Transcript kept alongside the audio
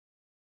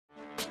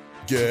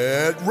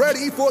Get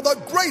ready for the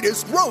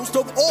greatest roast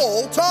of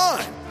all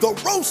time, the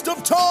Roast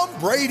of Tom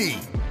Brady,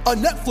 a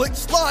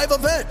Netflix live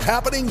event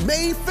happening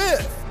May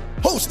 5th.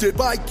 Hosted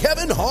by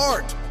Kevin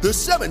Hart, the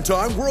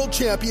 7-time world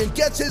champion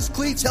gets his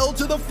cleats held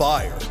to the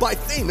fire by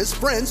famous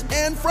friends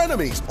and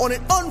frenemies on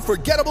an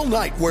unforgettable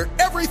night where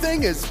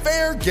everything is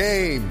fair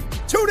game.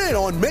 Tune in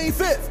on May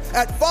 5th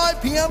at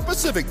 5 p.m.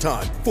 Pacific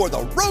time for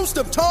the Roast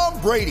of Tom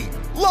Brady,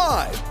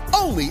 live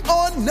only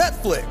on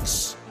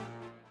Netflix.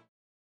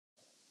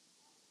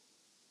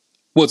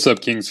 What's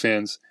up, Kings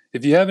fans?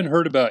 If you haven't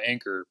heard about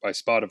Anchor by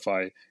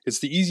Spotify, it's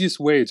the easiest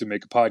way to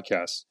make a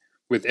podcast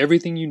with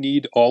everything you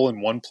need all in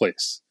one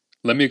place.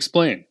 Let me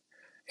explain.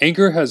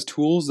 Anchor has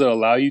tools that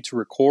allow you to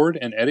record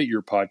and edit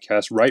your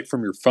podcast right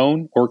from your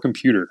phone or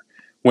computer.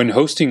 When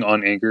hosting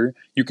on Anchor,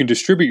 you can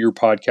distribute your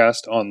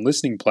podcast on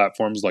listening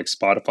platforms like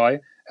Spotify,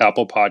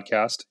 Apple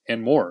Podcast,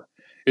 and more.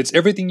 It's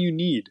everything you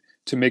need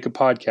to make a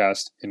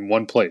podcast in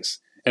one place.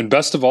 And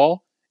best of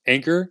all,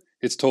 Anchor,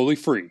 it's totally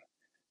free.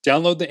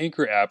 Download the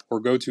Anchor app or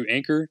go to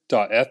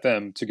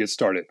anchor.fm to get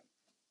started.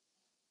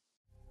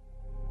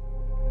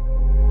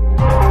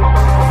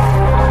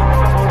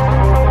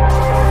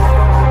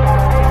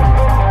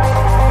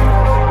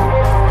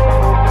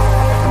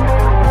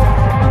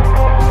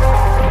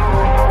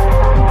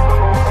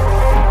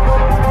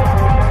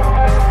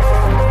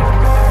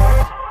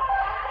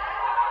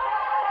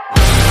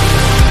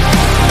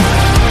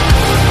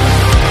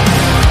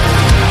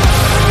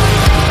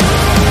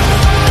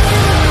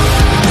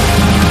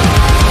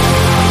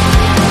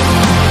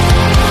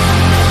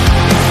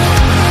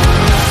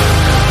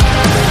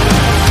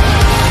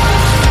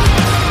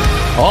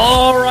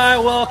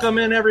 Welcome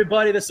in,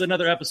 everybody. This is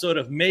another episode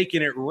of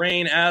Making It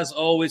Rain. As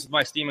always, with my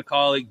esteemed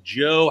colleague,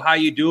 Joe. How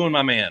you doing,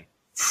 my man?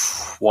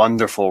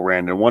 Wonderful,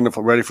 Randon.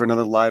 Wonderful. Ready for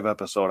another live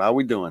episode. How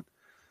we doing?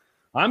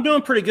 I'm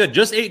doing pretty good.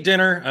 Just ate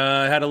dinner.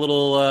 Had a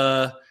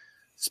little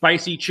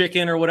spicy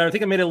chicken or whatever. I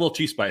think I made it a little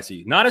too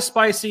spicy. Not as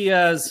spicy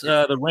as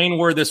the Rain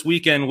were this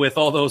weekend with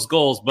all those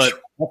goals, but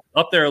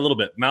up there a little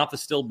bit. Mouth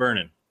is still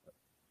burning.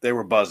 They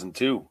were buzzing,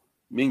 too.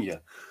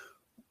 Minga.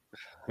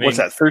 What's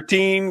that,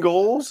 13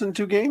 goals in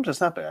 2 games?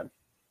 That's not bad.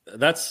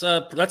 That's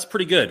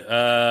pretty good.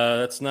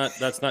 That's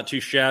not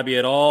too shabby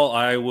at all.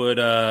 I would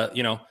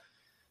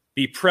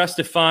be pressed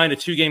to find a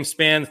 2-game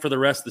span for the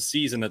rest of the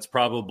season that's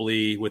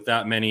probably with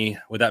that many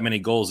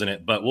goals in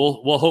it. But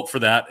we'll hope for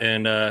that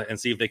and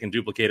see if they can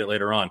duplicate it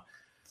later on.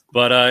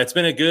 But it's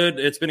been a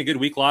good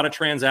week. A lot of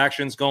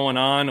transactions going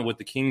on with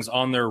the Kings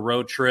on their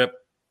road trip.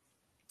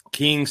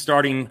 Kings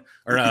starting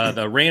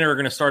the Rain are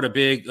going to start a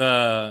big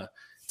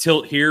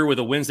tilt here with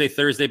a Wednesday,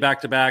 Thursday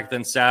back-to-back,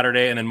 then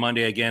Saturday, and then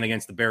Monday again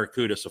against the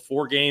Barracuda. So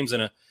 4 games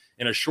in a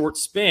short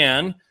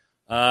span,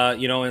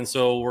 and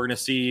so we're going to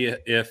see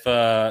if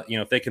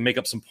they can make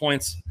up some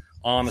points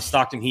on the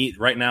Stockton Heat.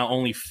 Right now,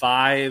 only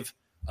 5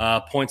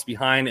 points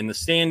behind in the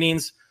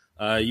standings.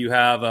 You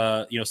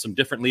have, some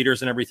different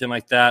leaders and everything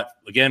like that.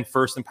 Again,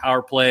 first in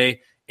power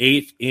play,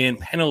 8th in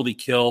penalty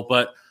kill,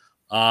 but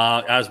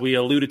as we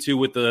alluded to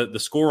with the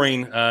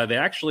scoring, they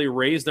actually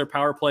raised their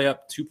power play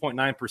up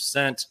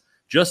 2.9%.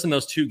 just in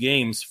those 2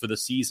 games for the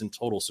season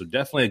total. So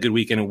definitely a good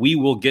weekend, and we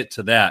will get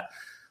to that.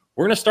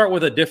 We're going to start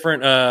with a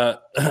different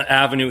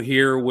avenue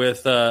here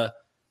with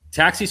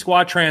taxi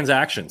squad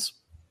transactions.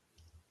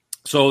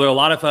 So there are a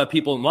lot of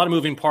people, a lot of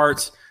moving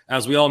parts,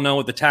 as we all know,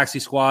 with the taxi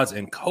squads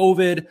and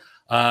COVID.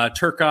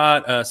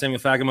 Turcotte,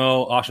 Samuel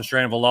Fagemo, Austin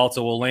Strand, Villalta,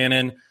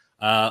 Wolanin,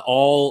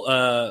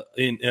 all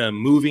in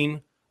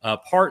moving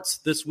parts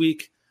this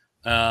week.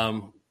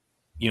 Rain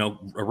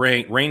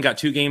got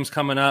 2 games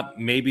coming up.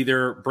 Maybe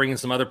they're bringing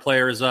some other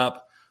players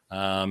up.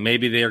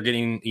 Maybe they are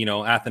getting,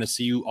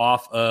 Athanasiou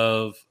off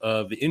of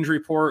the injury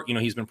report.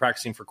 He's been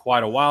practicing for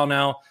quite a while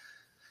now.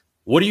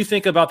 What do you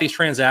think about these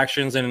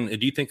transactions? And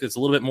do you think it's a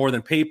little bit more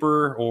than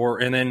paper?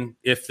 And then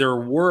if there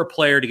were a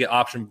player to get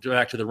optioned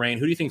back to the Rain,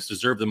 who do you think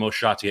deserved the most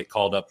shot to get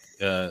called up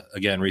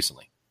again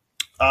recently?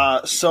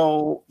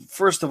 So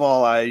first of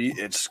all,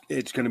 it's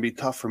going to be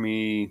tough for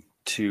me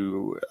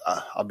to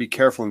I'll be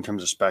careful in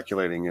terms of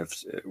speculating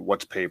if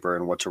what's paper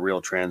and what's a real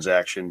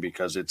transaction,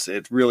 because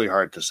it's really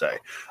hard to say,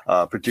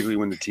 particularly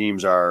when the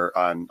teams are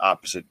on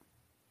opposite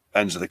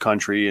ends of the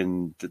country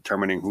and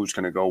determining who's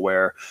going to go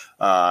where.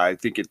 I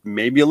think it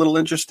may be a little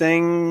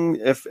interesting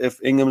if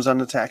Ingham's on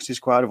the taxi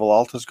squad, if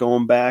Villalta's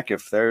going back,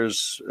 if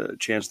there's a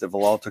chance that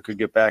Villalta could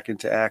get back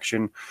into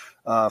action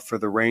for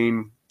the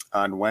Rain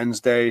on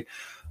Wednesday.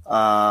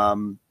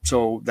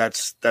 So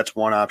that's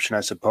one option,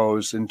 I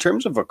suppose. In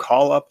terms of a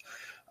call up,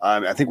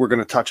 I think we're going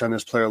to touch on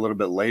this player a little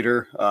bit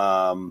later.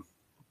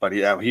 But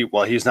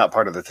he's not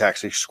part of the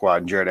taxi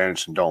squad, Jared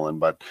Anderson Dolan.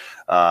 But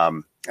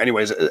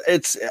anyways,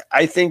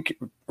 I think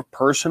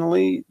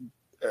personally,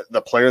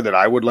 the player that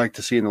I would like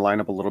to see in the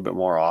lineup a little bit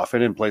more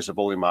often in place of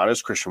Olli Maatta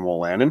is Christian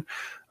Wolanin.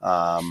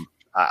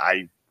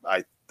 I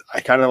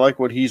kind of like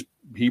what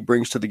he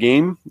brings to the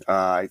game.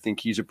 I think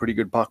he's a pretty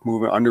good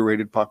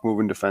underrated puck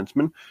moving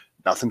defenseman.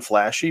 Nothing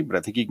flashy, but I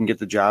think he can get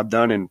the job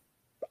done, and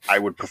I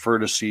would prefer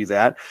to see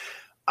that.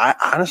 I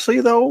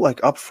honestly, though,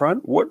 like up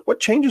front, what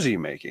changes are you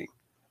making?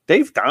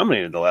 they've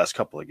dominated the last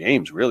couple of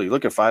games, really.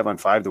 Look at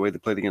 5-on-5, the way they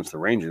played against the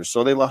Rangers.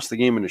 So they lost the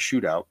game in a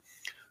shootout,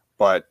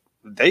 but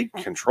they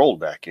controlled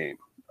that game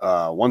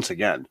once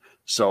again.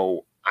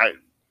 So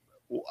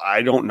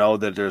I don't know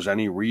that there's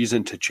any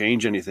reason to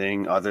change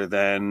anything other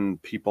than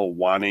people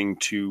wanting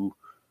to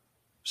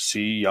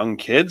see young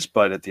kids.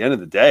 But at the end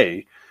of the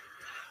day,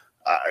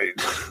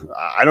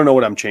 I don't know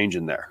what I'm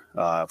changing there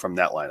from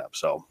that lineup.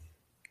 So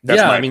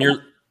that's I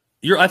mean,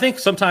 I think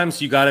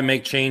sometimes you got to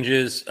make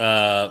changes,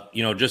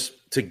 just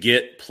to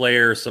get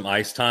players some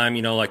ice time,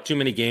 like too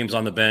many games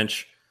on the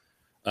bench,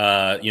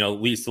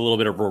 leads to a little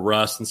bit of a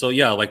rust. And so,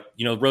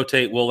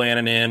 rotate Will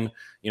Lannon in,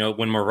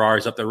 when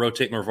Marvari's up there,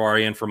 rotate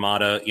Marvari in for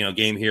Mata,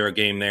 game here, a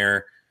game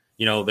there.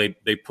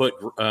 They put,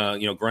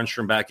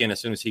 Grundstrom back in as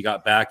soon as he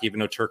got back, even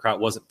though Turcotte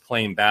wasn't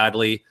playing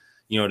badly,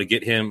 to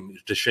get him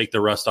to shake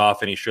the rust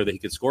off and he showed that he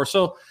could score.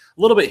 So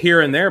a little bit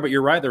here and there, but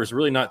you're right. There's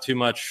really not too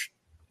much.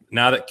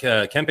 Now that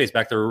Kempe's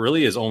back, there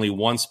really is only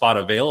one spot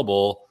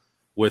available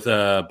with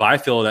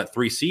Byfield at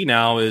 3C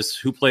now. Is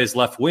who plays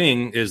left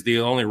wing is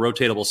the only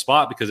rotatable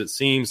spot, because it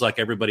seems like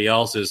everybody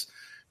else is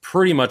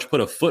pretty much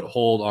put a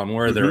foothold on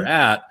where they're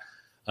at.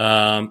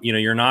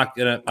 You're not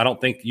going to – I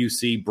don't think you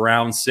see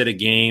Brown sit a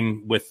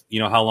game with,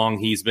 how long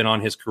he's been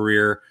on his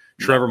career.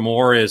 Trevor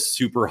Moore is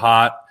super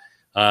hot.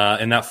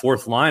 And that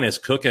fourth line is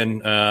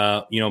cooking,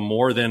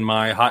 more than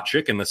my hot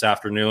chicken this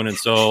afternoon. And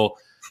so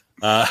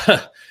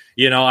I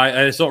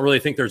just don't really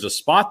think there's a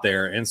spot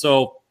there. And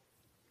so,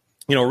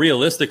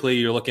 realistically,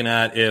 you're looking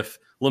at if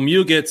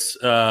Lemieux gets,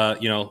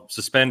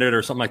 suspended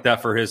or something like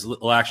that for his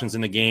little actions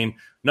in the game.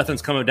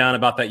 Nothing's coming down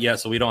about that yet,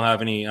 so we don't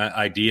have any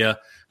idea.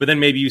 But then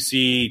maybe you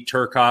see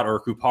Turcotte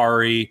or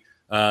Kupari,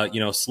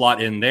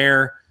 slot in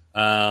there.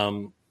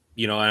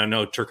 I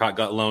know Turcotte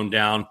got loaned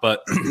down,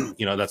 but,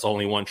 that's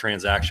only one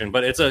transaction.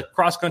 But it's a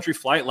cross-country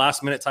flight,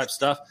 last-minute type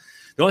stuff.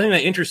 The only thing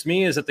that interests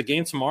me is that the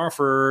game tomorrow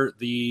for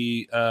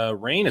the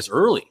Reign is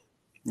early.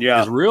 Yeah.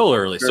 It's real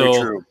early. Very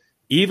true.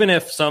 Even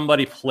if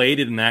somebody played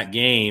it in that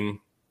game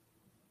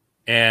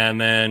and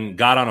then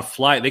got on a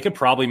flight, they could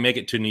probably make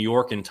it to New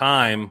York in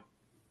time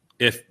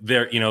if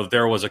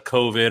there was a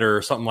COVID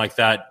or something like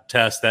that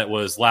test that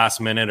was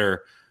last minute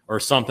or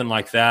something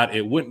like that.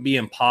 It wouldn't be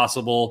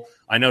impossible.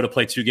 I know to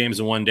play 2 games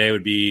in one day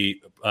would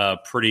be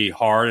pretty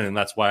hard, and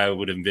that's why I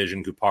would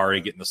envision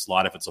Kupari getting the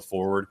slot if it's a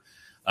forward.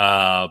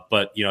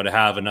 But to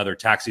have another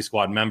taxi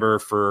squad member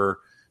for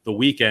the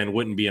weekend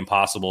wouldn't be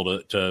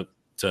impossible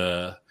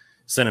to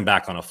send him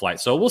back on a flight.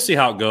 So we'll see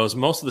how it goes.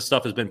 Most of the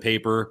stuff has been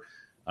paper.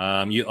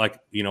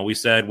 We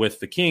said with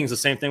the Kings, the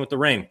same thing with the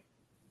Reign.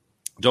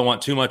 Don't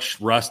want too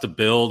much rust to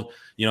build.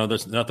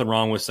 There's nothing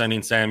wrong with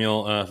sending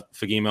Samuel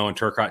Fagemo and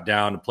Turcotte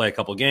down to play a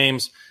couple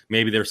games.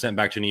 Maybe they're sent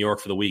back to New York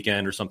for the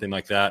weekend or something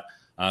like that.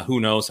 Who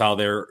knows how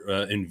they're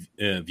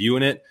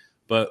viewing it.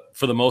 But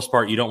for the most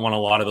part, you don't want a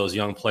lot of those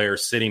young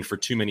players sitting for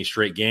too many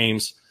straight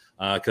games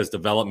because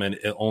development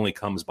it only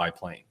comes by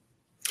playing.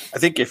 I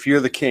think if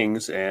you're the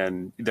Kings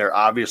and they're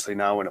obviously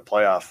now in a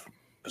playoff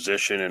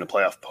position and a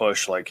playoff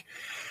push,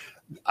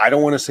 I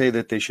don't want to say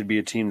that they should be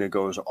a team that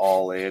goes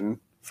all in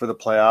for the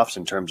playoffs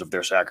in terms of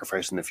their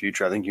sacrifice in the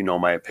future. I think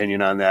my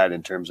opinion on that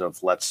in terms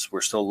of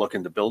we're still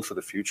looking to build for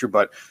the future.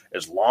 But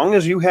as long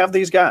as you have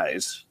these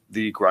guys,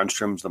 the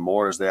Grundstroms, the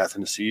Moores, the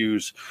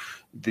Athanasius,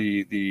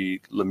 the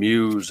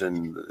Lemieux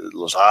and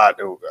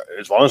Lizotte,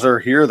 as long as they're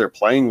here, they're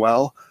playing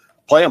well,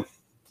 play them.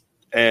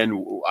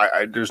 And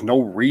there's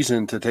no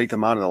reason to take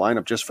them out of the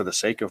lineup just for the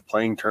sake of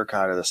playing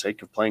Turcotte or the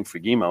sake of playing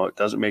Fagemo. It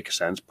doesn't make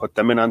sense. Put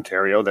them in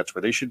Ontario. That's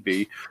where they should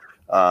be.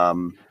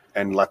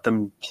 And let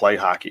them play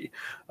hockey.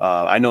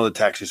 I know the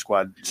taxi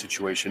squad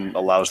situation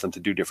allows them to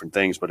do different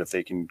things, but if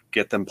they can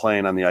get them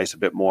playing on the ice a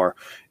bit more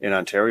in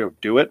Ontario,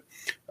 do it.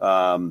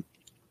 And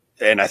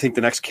I think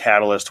the next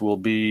catalyst will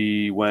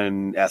be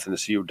when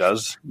Athanasiou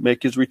does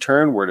make his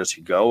return. Where does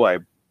he go? I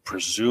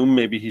presume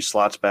maybe he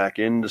slots back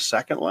into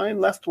second line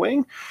left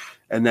wing.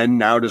 And then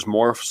now does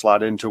Moore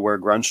slot into where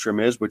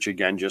Grundstrom is, which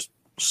again just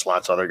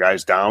slots other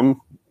guys down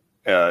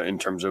in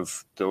terms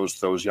of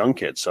those young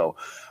kids. So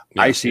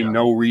I see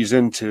no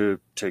reason to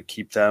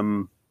keep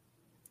them,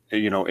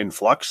 in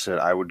flux.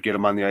 I would get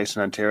them on the ice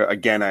in Ontario.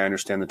 Again, I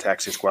understand the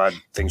taxi squad.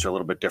 Things are a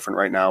little bit different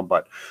right now,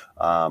 but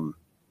I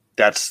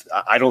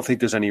don't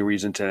think there's any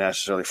reason to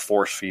necessarily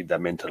force feed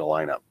them into the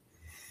lineup.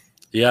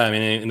 Yeah, I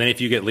mean, and then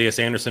if you get Elias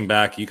Anderson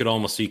back, you could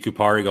almost see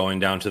Kupari going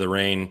down to the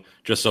Reign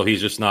just so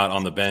he's just not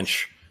on the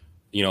bench,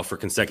 for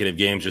consecutive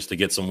games just to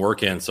get some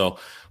work in. So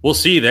we'll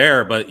see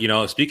there. But,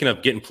 speaking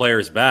of getting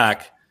players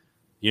back,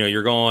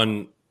 you're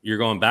going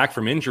back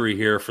from injury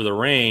here for the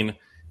Reign.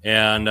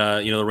 And,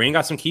 the Reign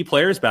got some key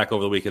players back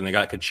over the weekend. They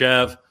got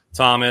Kachev,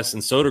 Thomas,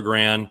 and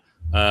Sodergran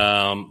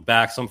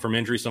back, some from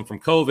injury, some from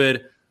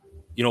COVID.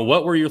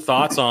 What were your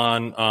thoughts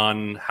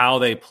on how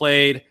they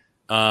played,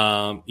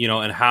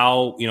 and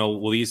how,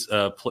 will these,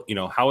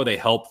 how will they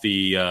help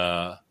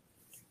the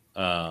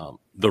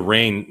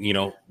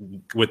Reign,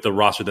 with the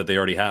roster that they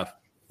already have?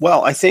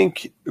 Well, I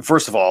think,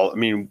 first of all,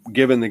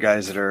 given the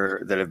guys that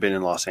have been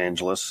in Los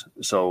Angeles,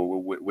 so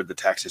with the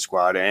taxi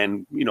squad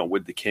and,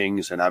 with the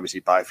Kings and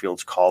obviously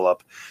Byfield's call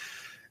up,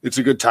 it's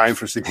a good time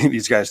for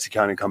these guys to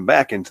kind of come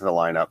back into the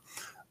lineup.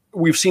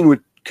 We've seen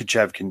what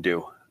Tkachev can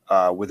do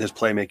with his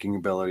playmaking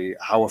ability,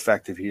 how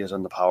effective he is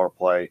on the power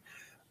play,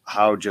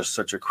 how just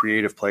such a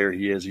creative player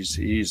he is.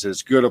 He's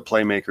as good a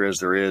playmaker as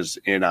there is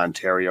in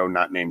Ontario,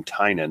 not named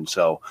Tynan.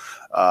 So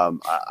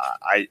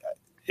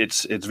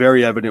it's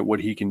very evident what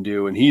he can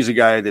do, and he's a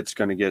guy that's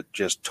going to get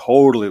just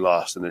totally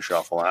lost in the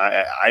shuffle.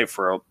 I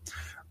for an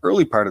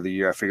early part of the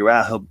year, I figure,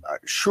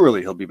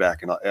 he'll be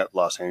back at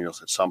Los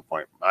Angeles at some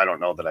point. I don't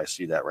know that I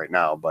see that right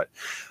now, but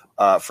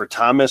for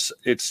Thomas,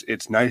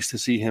 it's nice to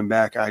see him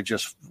back. I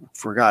just,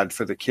 for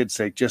the kid's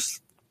sake,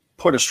 just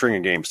put a string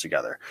of games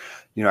together.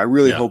 I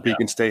really hope he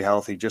can stay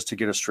healthy just to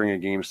get a string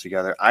of games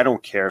together. I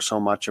don't care so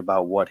much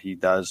about what he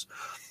does,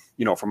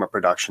 from a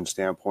production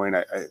standpoint.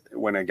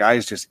 When a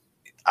guy's just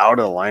out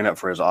of the lineup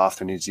for as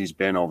often as he's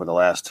been over the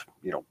last,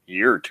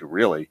 year or two,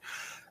 really,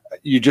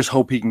 you just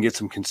hope he can get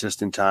some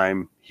consistent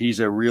time. He's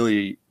a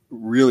really,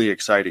 really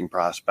exciting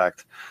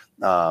prospect.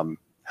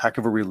 Heck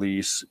of a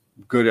release,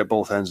 good at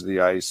both ends of the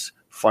ice,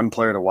 fun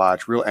player to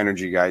watch, real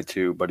energy guy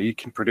too, but he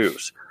can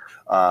produce.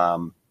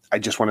 I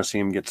just want to see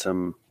him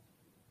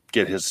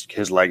get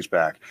his legs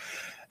back.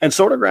 And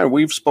Sodergran,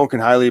 we've spoken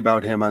highly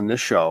about him on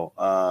this show.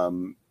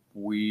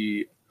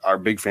 We are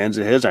big fans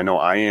of his. I know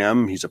I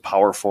am. He's a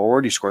power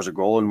forward. He scores a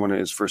goal in one of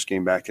his first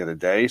game back the other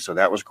day. So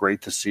that was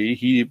great to see.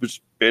 He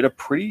was a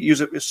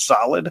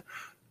solid,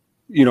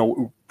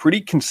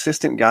 pretty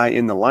consistent guy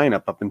in the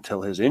lineup up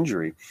until his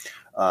injury.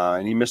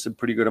 And he missed a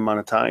pretty good amount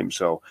of time.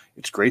 So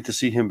it's great to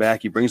see him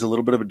back. He brings a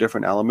little bit of a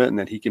different element, and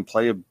that he can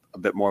play a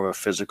bit more of a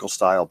physical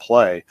style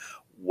play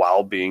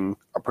while being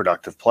a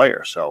productive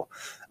player. So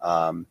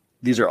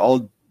these are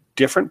all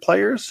different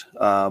players,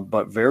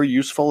 but very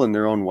useful in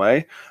their own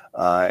way.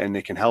 And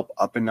they can help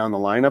up and down the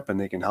lineup, and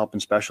they can help in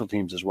special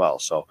teams as well.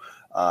 So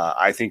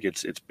I think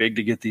it's big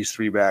to get these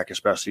three back,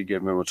 especially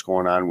given what's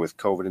going on with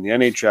COVID in the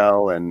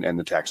NHL and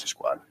the taxi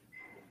squad.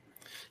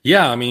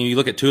 Yeah, I mean, you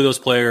look at two of those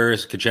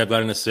players. Tkachev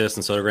got an assist,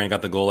 and Sodergran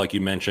got the goal, like you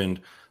mentioned.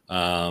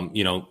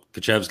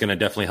 Tkačev's going to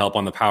definitely help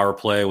on the power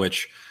play,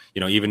 which,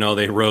 even though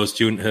they rose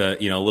to, a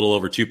little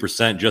over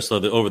 2% just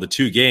over the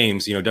two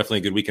games, definitely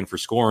a good weekend for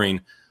scoring.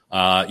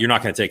 You're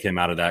not going to take him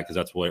out of that because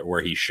that's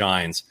where he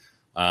shines.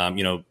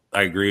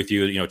 I agree with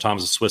you.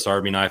 Tom's a Swiss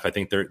Army knife. I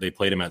think they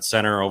played him at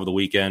center over the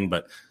weekend,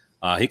 but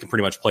he can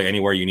pretty much play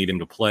anywhere you need him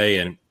to play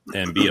and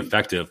be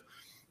effective.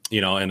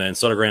 And then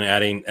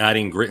Sodergran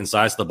adding grit and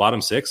size to the bottom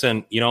six.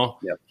 And,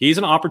 he's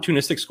an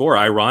opportunistic scorer,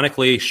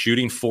 ironically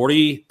shooting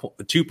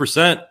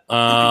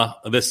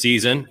 42% this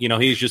season.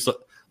 He's just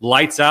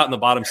lights out in the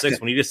bottom six.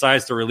 When he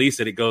decides to release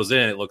it, it goes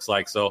in, it looks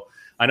like. So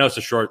I know it's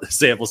a short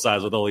sample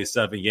size with only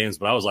 7 games,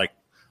 but I was like,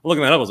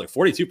 looking that up, I was like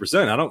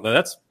 42%.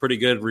 That's pretty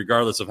good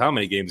regardless of how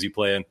many games you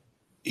play in.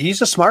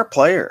 He's a smart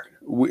player.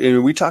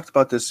 We talked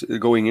about this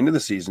going into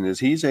the season.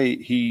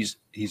 He's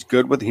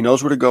good with, he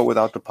knows where to go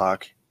without the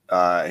puck.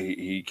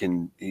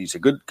 He's a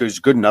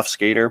good enough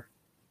skater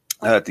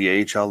at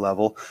the AHL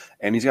level,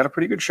 and he's got a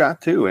pretty good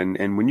shot too.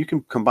 And when you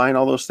can combine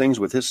all those things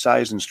with his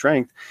size and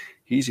strength,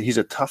 he's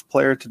a tough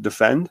player to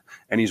defend,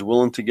 and he's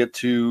willing to get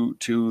to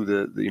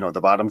the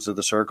bottoms of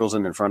the circles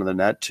and in front of the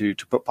net to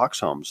put pucks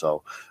home.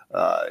 So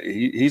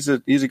he's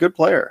a good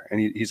player, and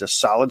he's a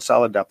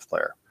solid depth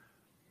player.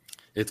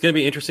 It's going to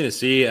be interesting to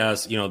see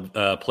as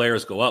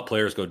players go up,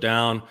 players go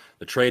down,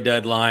 the trade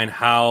deadline,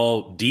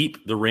 how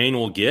deep the rain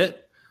will get.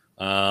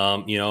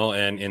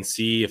 And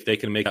see if they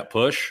can make that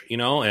push,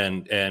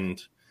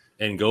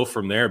 and go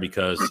from there,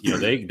 because,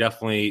 they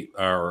definitely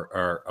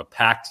are a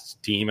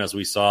packed team, as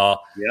we saw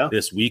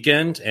this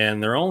weekend,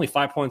 and they're only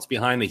 5 points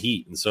behind the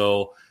Heat. And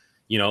so,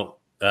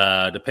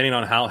 depending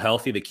on how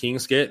healthy the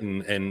Kings get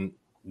and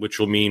which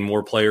will mean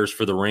more players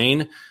for the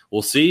Reign,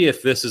 we'll see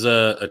if this is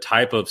a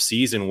type of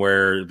season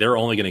where they're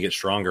only going to get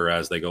stronger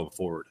as they go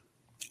forward.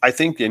 I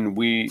think,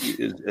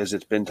 as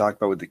it's been talked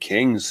about with the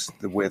Kings,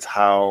 with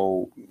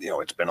how,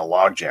 it's been a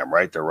logjam,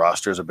 right? Their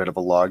roster is a bit of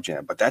a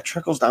logjam, but that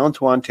trickles down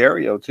to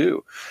Ontario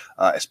too,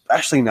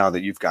 especially now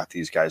that you've got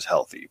these guys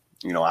healthy.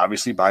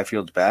 Obviously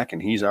Byfield's back,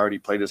 and he's already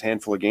played his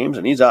handful of games,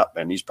 and he's up,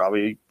 and he's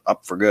probably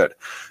up for good,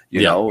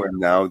 and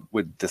now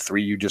with the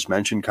three you just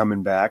mentioned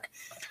coming back.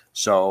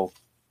 So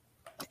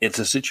it's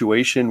a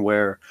situation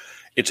where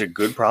it's a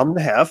good problem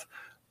to have,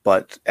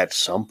 but at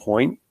some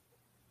point,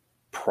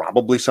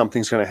 probably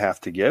something's going to have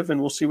to give,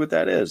 and we'll see what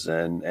that is,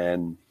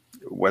 and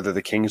whether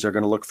the Kings are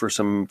going to look for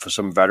some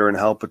veteran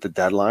help at the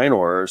deadline,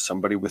 or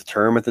somebody with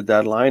term at the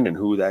deadline, and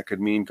who that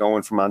could mean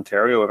going from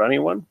Ontario, if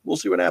anyone. We'll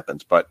see what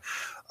happens, but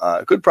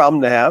a good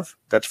problem to have,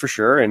 that's for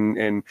sure,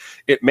 and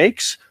it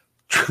makes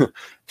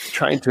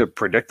trying to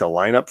predict a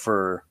lineup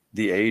for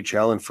the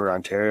AHL and for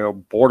Ontario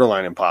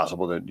borderline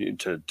impossible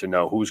to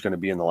know who's going to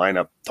be in the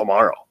lineup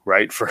tomorrow,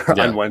 right?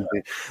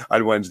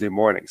 On Wednesday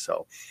morning.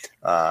 So,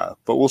 but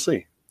we'll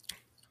see.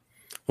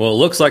 Well, it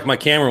looks like my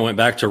camera went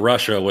back to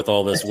Russia with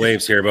all this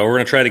waves here, but we're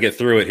going to try to get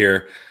through it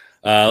here.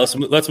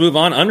 Let's move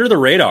on. Under the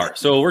radar.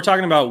 So we're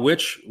talking about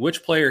which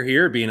player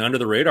here being under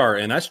the radar,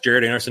 and that's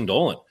Jared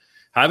Anderson-Dolan.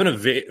 Having a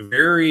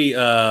very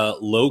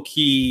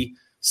low-key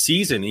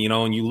season,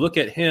 and you look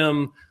at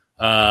him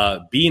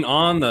being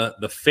on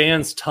the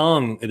fans'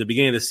 tongue at the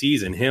beginning of the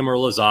season, him or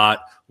Lizotte,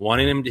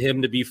 wanting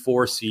him to be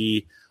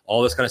 4C,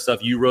 all this kind of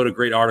stuff. You wrote a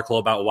great article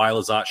about why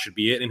Lizotte should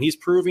be it, and he's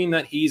proving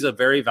that he's a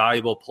very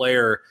valuable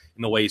player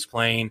in the way he's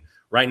playing.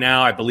 Right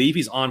now, I believe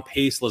he's on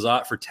pace,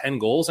 Lizotte, for 10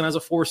 goals, and as a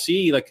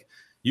 4C, like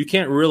you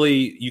can't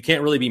really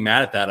be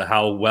mad at that, at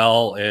how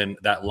well and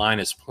that line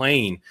is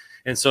playing.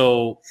 And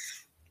so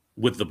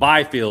with the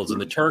Byfields and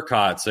the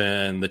Turcottes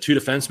and the two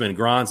defensemen,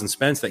 Grans and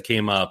Spence, that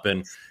came up,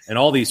 and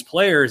all these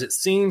players, it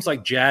seems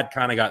like Jad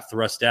kind of got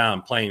thrust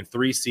down, playing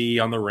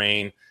 3C on the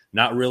Reign,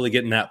 not really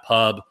getting that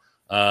pub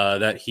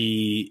that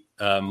he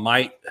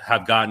might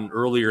have gotten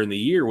earlier in the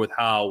year with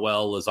how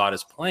well Lizotte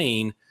is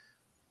playing,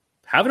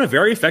 having a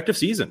very effective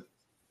season.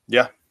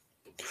 Yeah.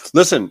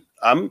 Listen,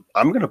 I'm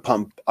going to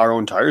pump our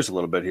own tires a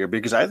little bit here,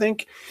 because I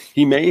think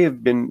he may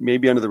have been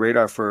maybe under the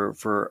radar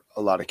for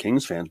a lot of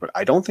Kings fans, but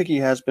I don't think he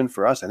has been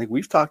for us. I think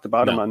we've talked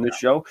about him on this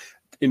show.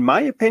 In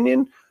my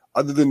opinion,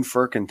 other than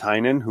Ferk and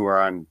Tynan, who are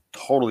on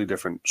totally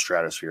different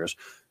stratospheres,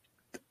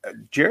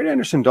 Jared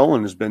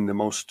Anderson-Dolan has been the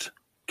most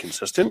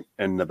consistent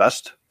and the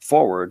best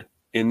forward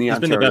in the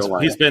Ontario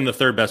lineup. He's been the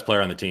third best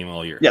player on the team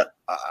all year. Yeah.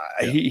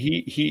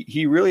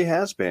 He really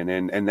has been,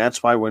 and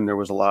that's why when there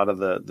was a lot of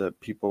the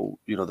people,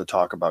 the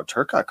talk about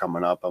Turcotte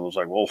coming up, I was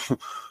like, well,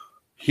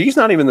 he's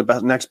not even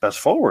the next best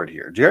forward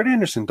here. Jared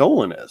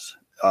Anderson-Dolan is,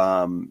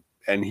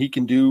 and he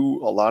can do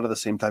a lot of the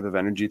same type of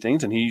energy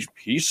things, and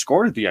he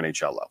scored at the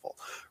NHL level,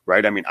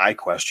 right? I mean, I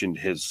questioned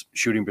his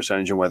shooting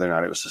percentage and whether or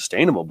not it was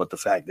sustainable, but the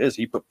fact is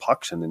he put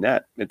pucks in the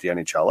net at the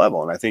NHL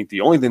level, and I think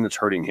the only thing that's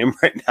hurting him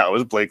right now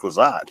is Blake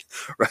Lizotte,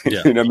 right?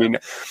 Yeah. And I mean,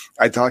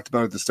 I talked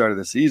about it at the start of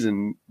the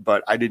season,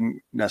 but I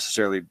didn't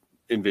necessarily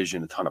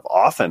envision a ton of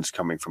offense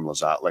coming from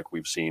Lizotte like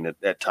we've seen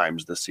at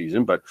times this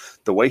season, but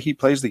the way he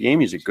plays the game,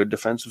 he's a good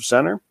defensive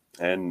center,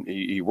 and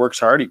he works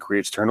hard. He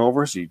creates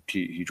turnovers.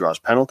 He draws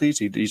penalties.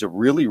 He's a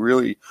really,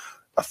 really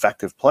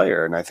effective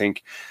player. And I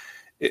think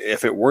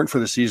if it weren't for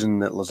the season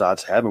that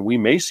Lizotte's having, we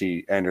may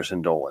see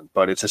Anderson-Dolan.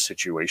 But it's a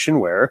situation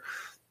where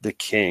the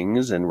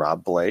Kings and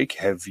Rob Blake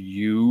have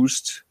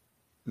used,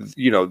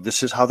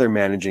 this is how they're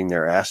managing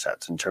their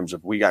assets in terms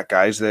of, we got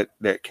guys that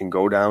can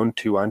go down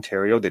to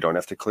Ontario. They don't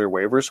have to clear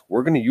waivers.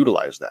 We're going to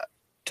utilize that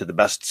to the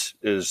best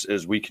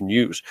as we can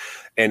use.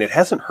 And it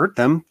hasn't hurt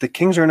them. The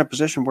Kings are in a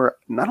position where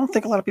I don't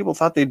think a lot of people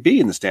thought they'd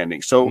be in the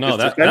standings. So no,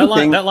 that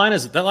line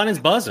is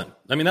buzzing.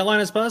 I mean, that line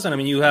is buzzing. I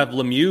mean, you have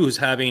Lemieux, who's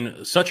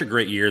having such a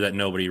great year that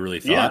nobody really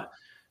thought. Yeah.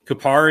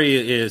 Kupari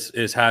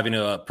is having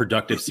a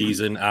productive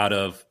season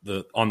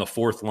on the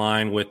fourth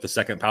line with the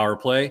second power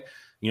play,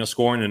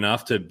 scoring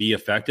enough to be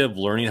effective,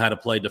 learning how to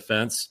play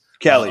defense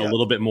a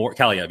little bit more.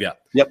 Kaliev, yeah.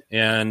 Yep.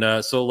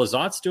 And so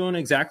Lizotte's doing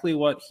exactly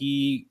what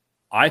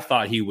I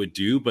thought he would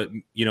do. But,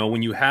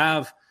 when you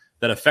have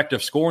that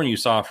effective scoring you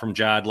saw from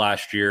Jad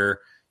last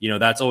year,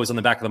 that's always on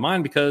the back of the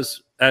mind,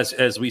 because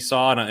as we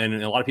saw,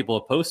 and a lot of people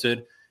have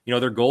posted,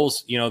 their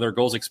goals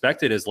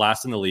expected is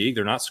last in the league.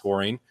 They're not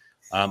scoring.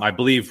 I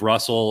believe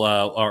Russell,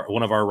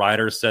 one of our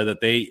writers, said that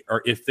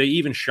if they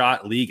even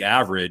shot league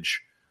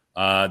average,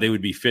 they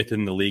would be fifth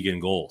in the league in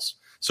goals.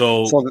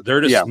 So they're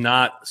just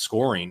not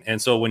scoring.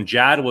 And so when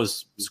Jad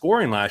was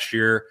scoring last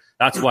year,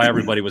 that's why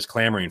everybody was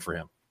clamoring for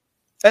him.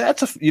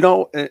 That's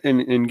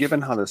and given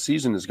how the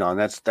season has gone,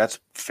 that's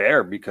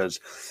fair,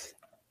 because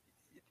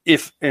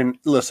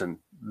listen,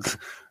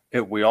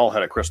 we all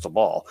had a crystal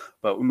ball,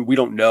 but we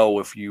don't know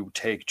if you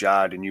take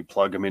Jad and you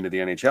plug him into the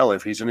NHL,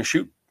 if he's going to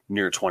shoot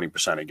near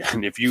 20%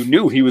 again. If you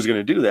knew he was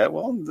going to do that,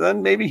 well,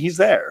 then maybe he's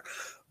there.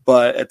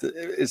 But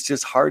it's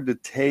just hard to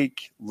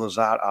take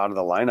Lizotte out of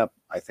the lineup,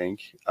 I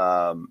think,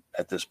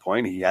 at this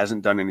point. He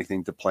hasn't done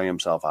anything to play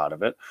himself out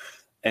of it.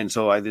 And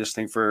so I just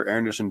think for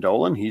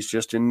Anderson-Dolan, he's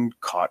just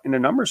caught in a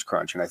numbers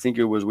crunch. And I think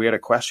we had a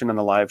question on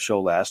the live show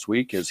last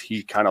week as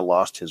he kind of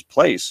lost his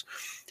place.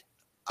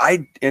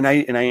 I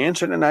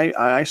answered, and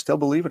I still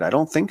believe it. I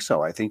don't think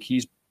so. I think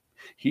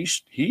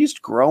he's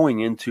growing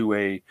into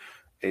a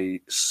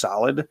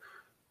solid,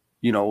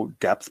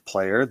 depth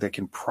player that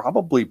can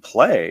probably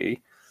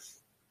play.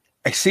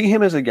 I see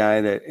him as a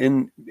guy that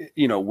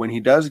when he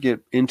does get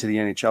into the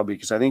NHL,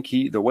 because I think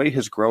the way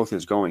his growth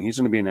is going, he's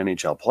going to be an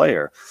NHL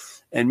player.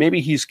 And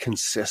maybe he's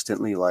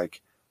consistently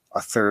like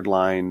a third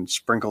line,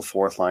 sprinkle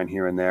fourth line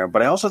here and there.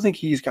 But I also think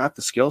he's got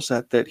the skill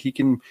set that he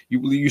can.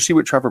 You see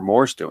what Trevor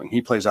Moore's doing.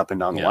 He plays up and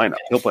down the lineup.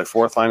 He'll play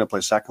fourth line. He'll play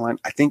second line.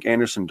 I think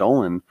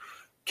Anderson-Dolan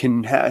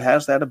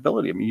has that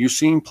ability. I mean, you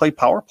see him play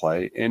power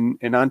play in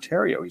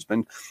Ontario.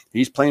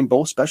 He's playing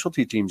both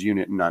specialty teams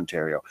unit in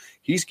Ontario.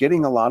 He's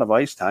getting a lot of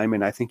ice time,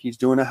 and I think he's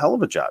doing a hell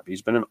of a job.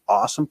 He's been an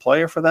awesome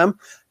player for them.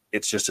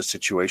 It's just a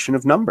situation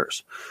of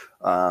numbers.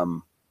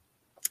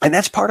 And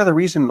that's part of the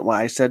reason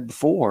why I said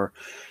before.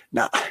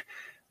 Now,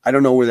 I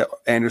don't know where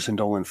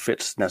Anderson-Dolan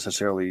fits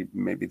necessarily,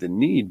 maybe the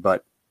need,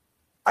 but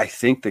I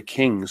think the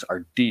Kings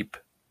are deep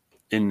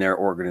in their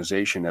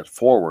organization at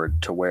forward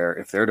to where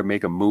if they're to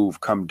make a move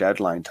come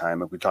deadline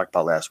time, like we talked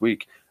about last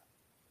week,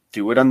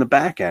 do it on the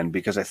back end,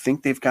 because I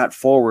think they've got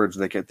forwards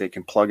they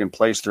can plug and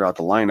place throughout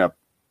the lineup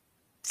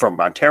from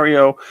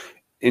Ontario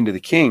into the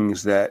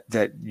Kings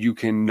that you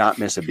can not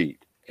miss a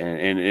beat,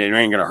 and it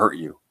ain't going to hurt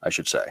you, I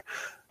should say.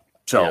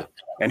 So,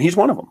 and he's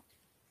one of them.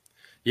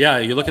 Yeah,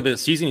 you look at the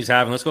season he's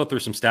having. Let's go through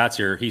some stats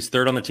here. He's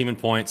third on the team in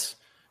points,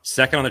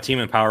 second on the team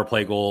in power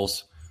play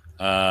goals,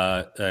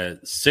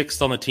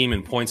 sixth on the team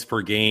in points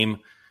per game,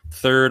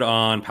 third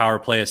on power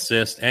play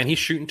assist, and he's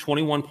shooting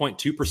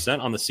 21.2%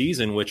 on the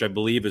season, which I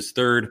believe is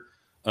third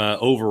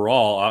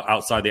overall,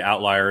 outside the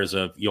outliers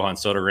of Johan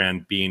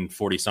Sodergren being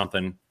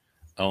 40-something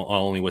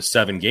only with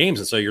 7 games.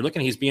 And so you're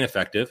looking, he's being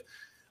effective.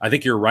 I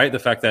think you're right. The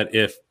fact that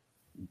if,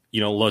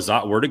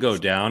 Lizotte were to go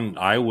down,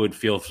 I would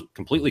feel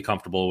completely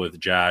comfortable with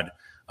Jad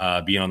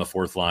being on the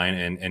fourth line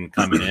and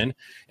coming in.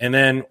 And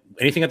then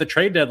anything at the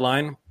trade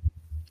deadline,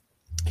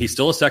 he's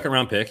still a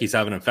second-round pick. He's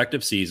having an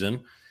effective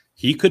season.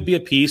 He could be a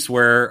piece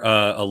where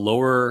a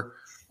lower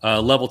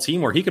level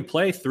team where he could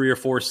play 3 or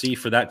 4C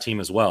for that team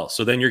as well.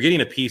 So then you're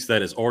getting a piece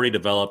that is already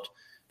developed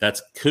that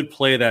could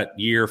play that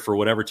year for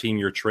whatever team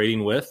you're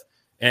trading with,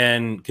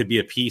 and could be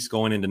a piece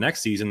going into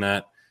next season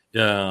that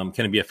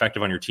can be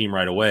effective on your team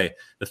right away.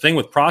 The thing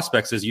with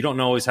prospects is you don't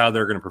know always how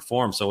they're going to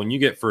perform. So when you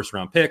get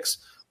first-round picks,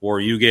 or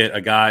you get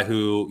a guy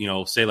who,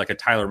 say like a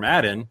Tyler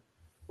Madden,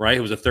 right,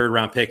 who was a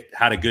third-round pick,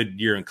 had a good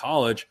year in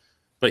college,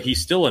 but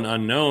he's still an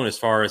unknown as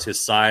far as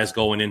his size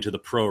going into the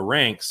pro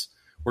ranks,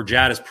 where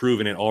Jad has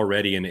proven it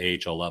already in the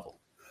AHL level.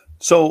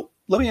 So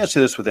let me ask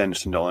you this with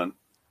Anderson Dolan,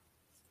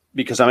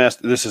 because I'm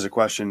asked. This is a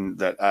question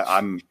that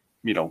I'm.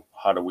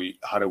 How do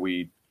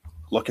we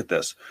look at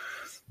this?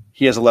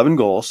 He has 11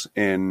 goals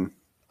in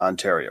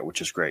Ontario,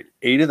 which is great.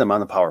 8 of them on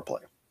the power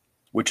play,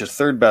 which is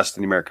third best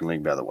in the American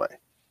League, by the way.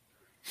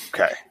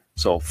 Okay,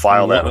 so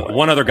file that away.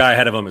 One other guy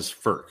ahead of him is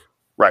Ferk.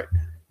 Right.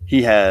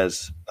 He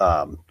has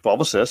 12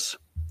 assists,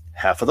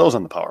 half of those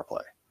on the power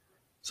play.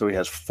 So he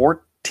has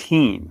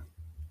 14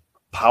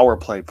 power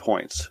play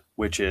points,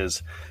 which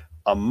is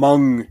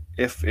among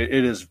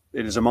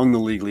among the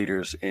league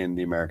leaders in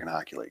the American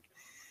Hockey League.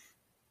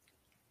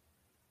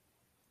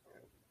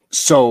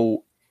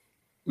 So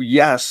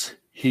yes,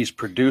 he's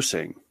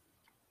producing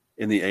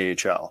in the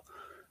AHL.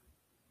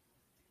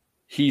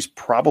 He's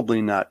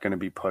probably not going to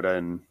be put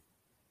in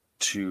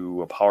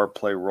to a power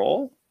play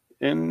role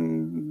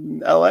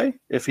in LA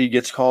if he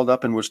gets called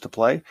up and was to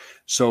play.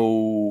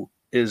 So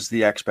is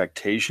the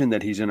expectation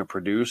that he's going to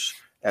produce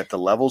at the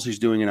levels he's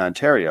doing in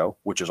Ontario,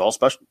 which is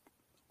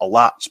a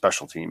lot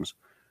special teams,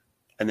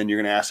 and then you're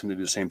going to ask him to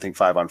do the same thing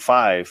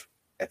 5-on-5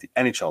 at the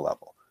NHL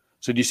level.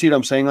 So do you see what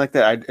I'm saying like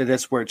that?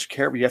 That's where it's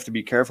careful. You have to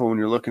be careful when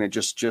you're looking at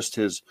just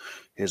his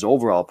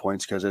overall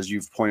points, because as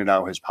you've pointed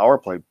out, his power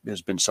play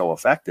has been so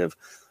effective.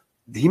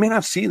 He may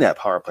not see that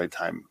power play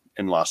time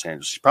in Los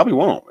Angeles. He probably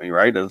won't,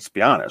 right? Let's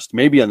be honest.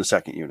 Maybe on the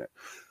second unit.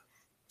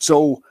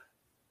 So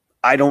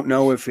I don't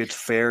know if it's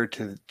fair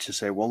to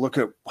say, well, look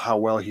at how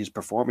well he's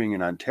performing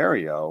in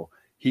Ontario.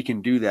 He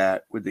can do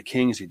that with the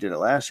Kings. He did it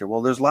last year.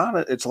 Well, it's a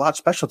lot of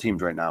special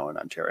teams right now in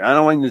Ontario. I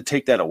don't want to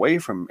take that away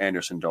from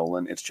Anderson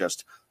Dolan. It's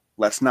just,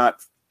 let's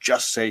not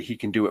just say he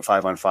can do it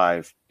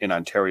 5-on-5 in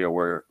Ontario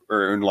or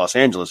in Los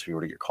Angeles if he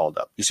were to get called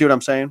up. You see what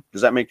I'm saying?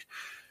 Does that make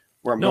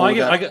where I'm going?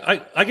 No,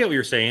 I get what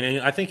you're saying. And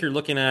I think you're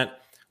looking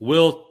at,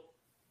 will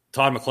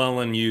Todd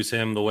McClellan use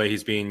him the way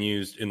he's being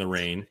used in the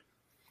Reign?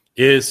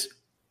 Is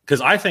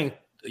because I think,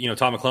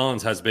 Todd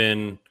McClellan's has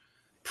been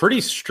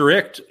pretty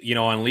strict,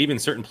 on leaving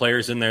certain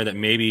players in there that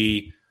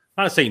maybe,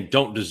 I'm not saying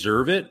don't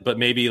deserve it, but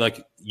maybe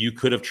like you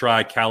could have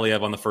tried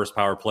Kaliev on the first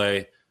power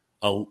play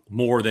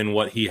more than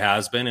what he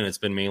has been, and it's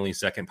been mainly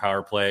second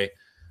power play.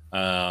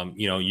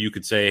 You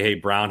could say, hey,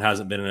 Brown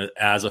hasn't been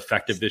as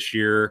effective this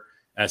year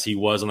as he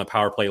was on the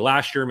power play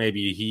last year.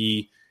 Maybe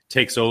he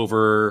takes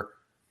over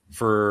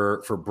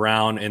for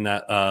Brown in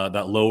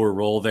that lower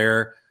role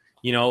there,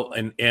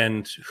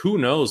 and who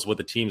knows what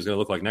the team's going to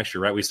look like next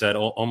year, right? We said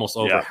almost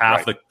over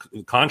half the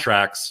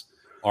contracts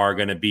are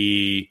going to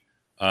be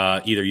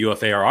either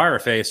UFA or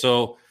RFA.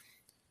 So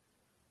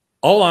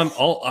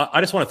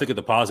I just want to think of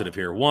the positive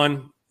here.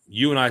 One,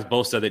 you and I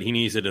both said that he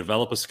needs to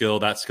develop a skill,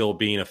 that skill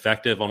being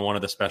effective on one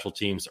of the special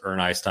teams to earn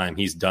ice time.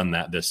 He's done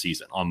that this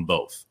season on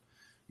both.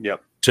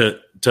 Yep. To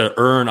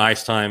earn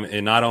ice time,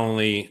 and not on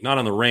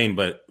the Reign,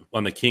 but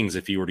on the Kings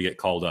if he were to get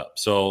called up.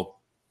 So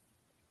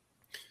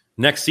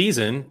next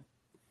season,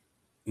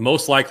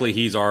 most likely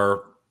he's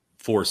our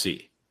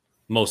 4C.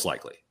 Most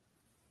likely.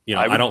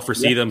 I don't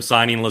foresee them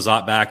signing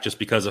Lizotte back just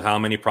because of how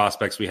many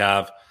prospects we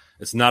have.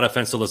 It's not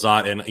offensive to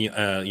Lizotte.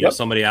 And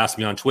somebody asked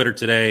me on Twitter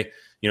today,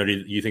 do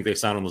you think they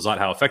signed on Lizotte,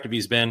 how effective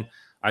he's been?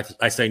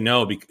 I say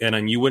no,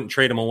 and you wouldn't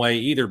trade him away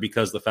either,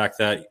 because the fact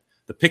that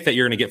the pick that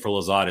you're going to get for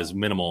Lizotte is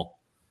minimal.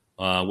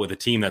 With a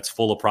team that's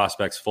full of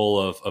prospects, full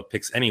of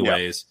picks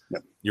anyways.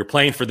 Yep. You're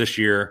playing for this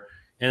year.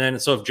 And then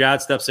so if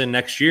Jad steps in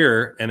next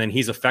year and then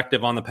he's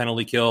effective on the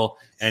penalty kill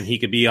and he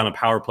could be on a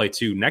power play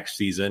too next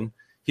season,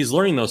 he's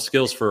learning those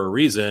skills for a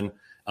reason.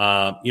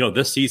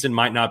 This season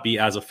might not be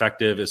as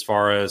effective as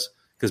far as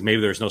because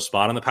maybe there's no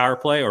spot on the power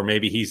play, or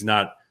maybe he's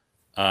not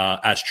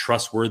as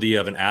trustworthy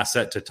of an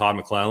asset to Todd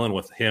McClellan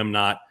with him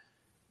not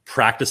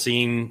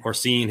practicing or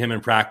seeing him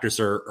in practice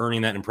or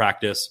earning that in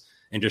practice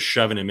and just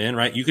shoving him in,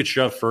 right? You could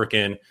shove Ferk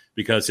in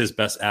because his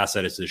best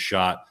asset is his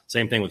shot.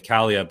 Same thing with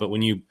Kaliyev. But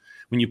when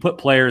you put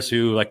players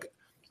who like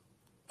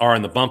are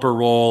in the bumper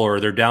role or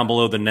they're down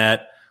below the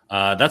net,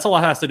 that's a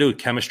lot has to do with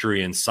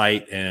chemistry and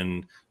sight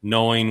and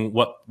knowing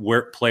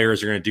where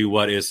players are going to do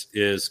what. Is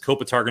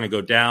Kopitar going to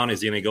go down?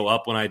 Is he going to go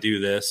up when I do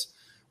this?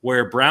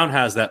 Where Brown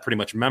has that pretty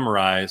much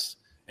memorized,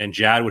 and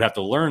Jad would have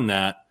to learn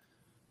that.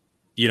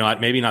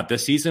 Maybe not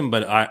this season,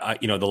 but I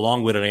the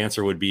long-winded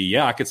answer would be,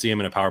 yeah, I could see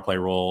him in a power play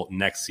role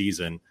next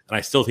season. And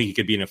I still think he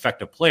could be an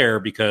effective player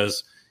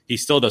because he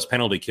still does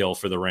penalty kill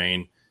for the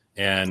Reign.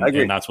 And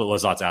that's what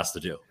Lazat's asked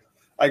to do.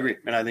 I agree.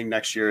 And I think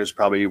next year is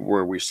probably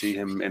where we see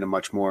him in a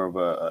much more of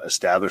a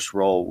established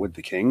role with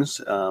the Kings.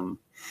 Again,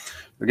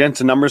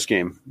 it's a numbers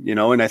game,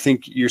 and I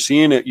think you're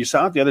seeing it. You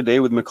saw it the other day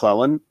with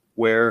McClellan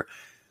where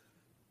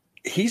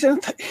he's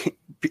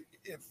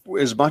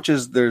as much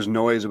as there's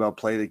noise about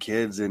play the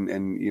kids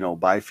and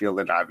Byfield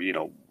and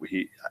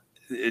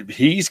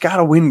he's got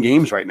to win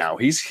games right now.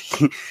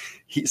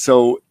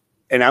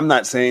 And I'm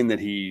not saying that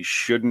he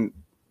shouldn't.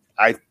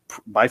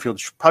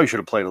 Byfield probably should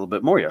have played a little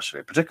bit more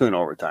yesterday, particularly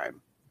in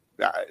overtime.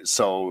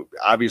 So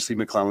obviously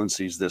McClellan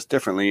sees this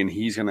differently, and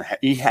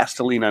he has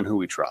to lean on who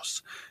he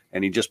trusts,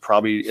 and he just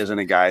probably isn't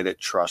a guy that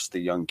trusts the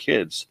young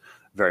kids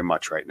very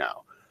much right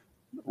now.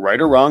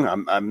 Right or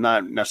wrong, I'm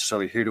not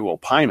necessarily here to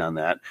opine on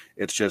that.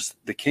 It's just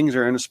the Kings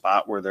are in a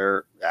spot where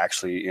they're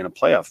actually in a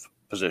playoff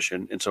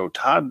position, and so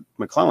Todd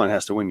McClellan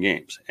has to win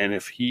games. And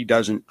if he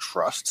doesn't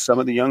trust some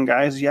of the young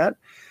guys yet,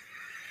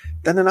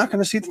 then they're not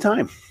going to see the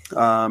time.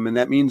 And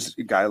that means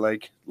a guy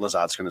like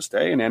Lazat's going to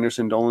stay, and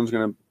Anderson Dolan's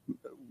going to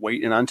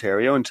wait in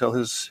Ontario until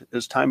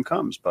his time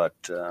comes. But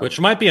which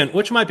might be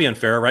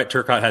unfair, right?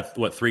 Turcotte had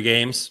 3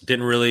 games.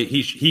 Didn't really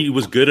he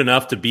was good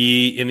enough to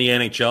be in the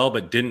NHL,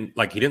 but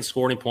he didn't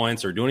score any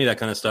points or do any of that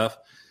kind of stuff.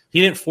 He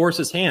didn't force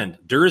his hand.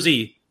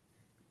 Dursey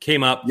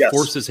came up,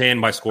 forced his hand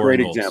by scoring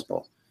Great goals.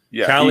 Example.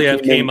 Yeah,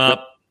 Kaliyev came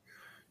up,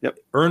 yep,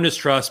 earned his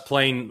trust,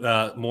 playing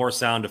more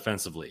sound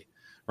defensively,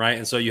 right?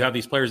 And so you have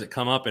these players that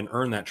come up and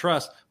earn that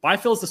trust.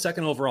 Byfield's the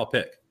second overall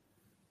pick.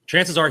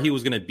 Chances are he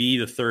was going to be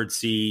the 3rd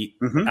C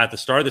at the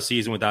start of the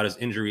season without his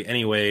injury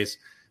anyways.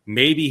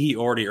 Maybe he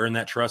already earned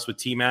that trust with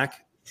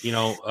T-Mac, in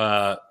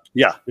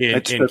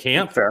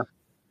camp. Fair.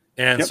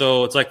 And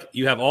so it's like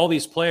you have all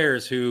these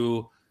players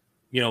who,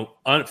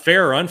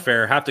 fair or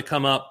unfair, have to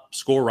come up,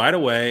 score right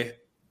away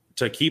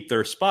to keep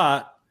their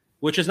spot,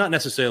 which is not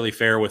necessarily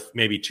fair with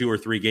maybe 2 or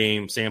 3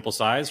 game sample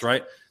size,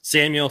 right?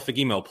 Samuel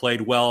Fagemo played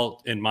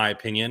well, in my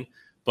opinion,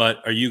 but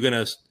are you going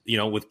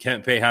to, with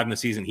Kempe having the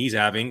season he's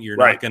having, you're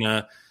not going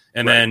to.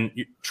 And then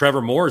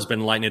Trevor Moore has been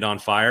lighting it on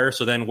fire.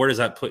 So then where does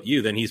that put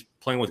you? Then he's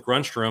playing with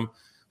Grundstrom,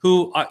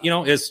 who,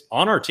 is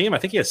on our team. I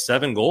think he has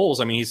 7 goals.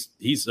 I mean,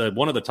 he's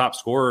one of the top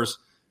scorers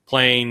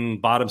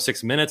playing bottom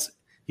 6 minutes.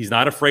 He's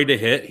not afraid to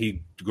hit.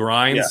 He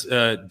grinds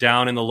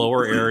down in the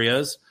lower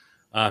areas.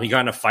 He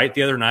got in a fight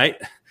the other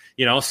night,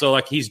 so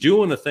like he's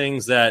doing the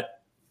things that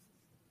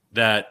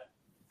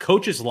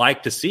coaches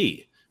like to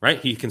see, right?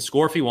 He can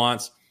score if he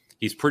wants.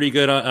 He's pretty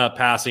good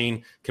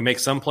passing, can make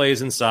some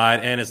plays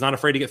inside, and is not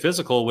afraid to get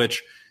physical,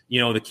 which,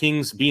 the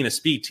Kings being a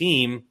speed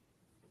team,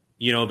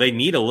 they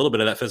need a little bit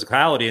of that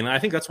physicality. And I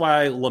think that's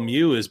why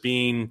Lemieux is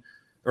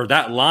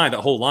that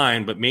whole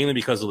line, but mainly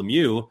because of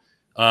Lemieux,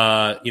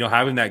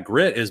 having that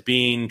grit is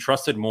being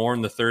trusted more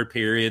in the third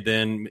period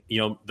than,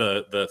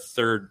 the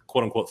third,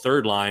 quote unquote,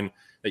 third line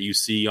that you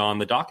see on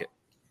the docket.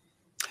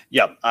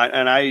 Yeah.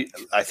 I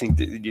think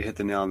that you hit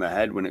the nail on the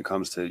head when it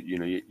comes to,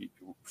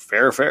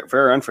 fair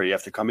or unfair. You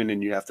have to come in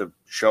and you have to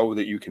show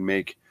that you can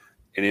make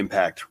an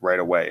impact right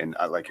away. And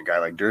like a guy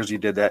like Dursey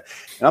did that.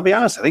 And I'll be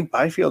honest, I think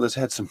Byfield has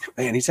had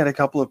he's had a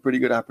couple of pretty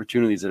good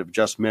opportunities that have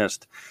just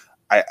missed.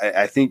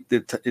 I think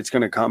that it's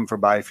going to come for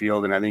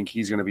Byfield, and I think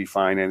he's going to be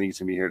fine. I think he's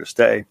going to be here to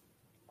stay.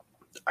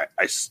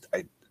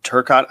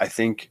 Turcotte, I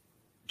think,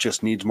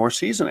 just needs more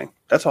seasoning.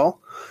 That's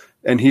all.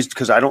 And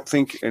because I don't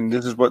think, and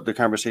this is what the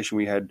conversation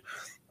we had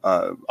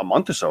a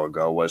month or so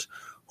ago was,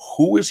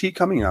 who is he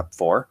coming up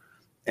for?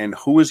 And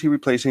who is he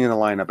replacing in the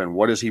lineup, and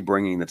what is he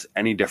bringing that's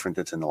any different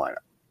that's in the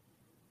lineup?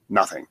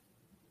 Nothing,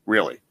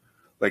 really.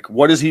 Like,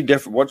 what is he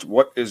different?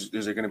 What is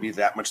it going to be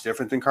that much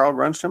different than Carl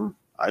Grundstrom?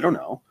 I don't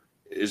know.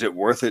 Is it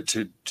worth it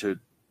to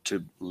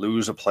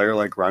lose a player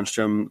like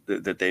Grundstrom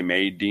that they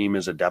may deem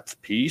as a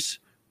depth piece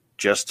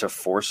just to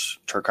force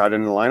Turcotte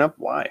into the lineup?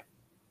 Why?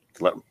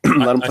 Let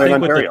him play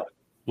in Ontario.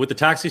 With the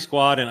taxi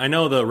squad, and I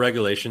know the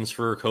regulations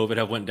for COVID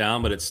have went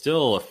down, but it's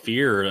still a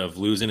fear of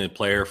losing a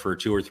player for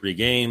 2 or 3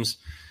 games.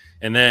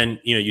 And then,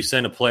 you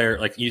send a player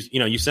like,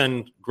 you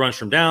send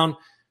Grundstrom down.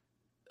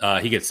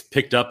 He gets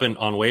picked up on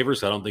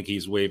waivers. I don't think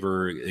he's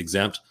waiver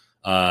exempt.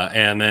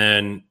 And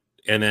then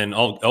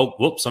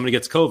somebody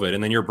gets COVID,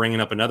 and then you're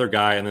bringing up another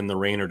guy, and then the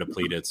Reign are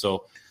depleted.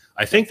 So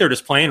I think they're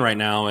just playing right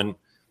now. And,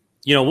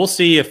 we'll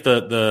see if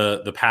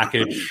the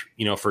package,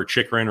 for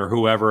Chychrun or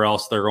whoever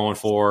else they're going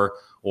for,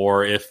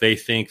 or if they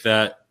think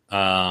that,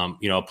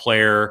 a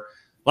player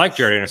like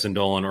Jared Anderson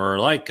Dolan or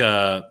like,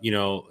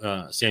 Samuel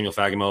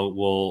Fagemo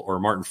or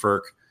Martin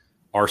Ferk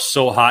are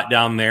so hot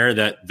down there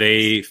that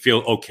they feel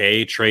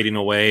okay trading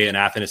away an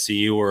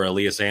Athanasiou or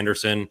Elias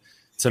Anderson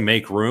to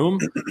make room.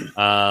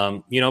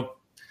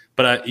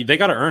 But they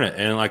got to earn it.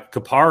 And like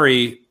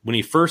Kupari, when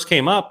he first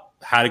came up,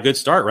 had a good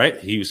start, right?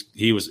 He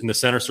was in the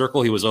center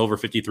circle. He was over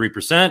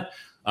 53%,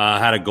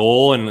 had a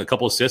goal and a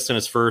couple assists in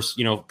his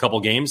first, couple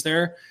games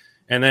there.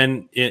 And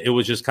then it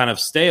was just kind of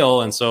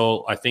stale. And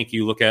so I think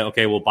you look at,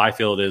 okay, well,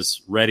 Byfield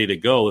is ready to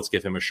go. Let's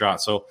give him a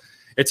shot. So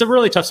it's a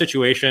really tough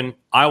situation.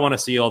 I want to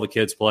see all the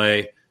kids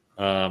play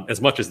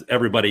as much as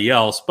everybody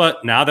else.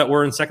 But now that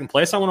we're in second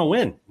place, I want to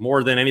win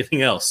more than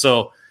anything else.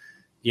 So,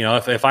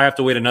 if I have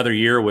to wait another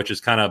year, which is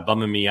kind of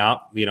bumming me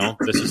out,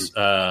 this is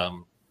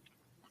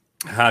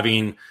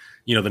having,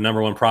 the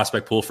number one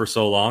prospect pool for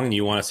so long, and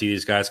you want to see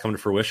these guys come to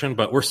fruition.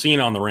 But we're seeing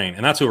it on the Reign,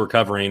 and that's who we're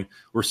covering.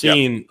 We're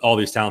seeing all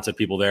these talented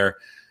people there.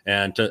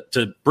 And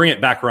to bring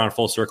it back around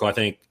full circle, I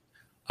think,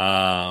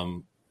 I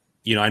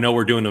know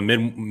we're doing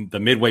the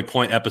midway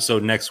point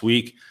episode next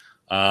week,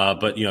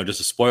 but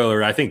just a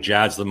spoiler, I think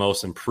Jad's the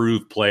most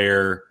improved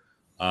player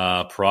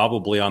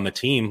probably on the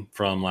team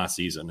from last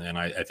season, and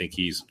I think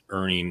he's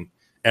earning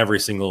every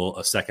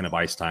single second of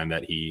ice time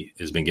that he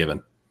has been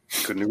given.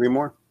 Couldn't agree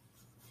more.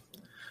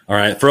 All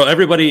right, for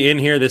everybody in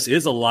here, this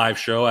is a live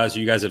show, as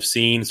you guys have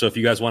seen. So if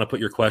you guys want to put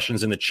your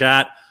questions in the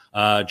chat,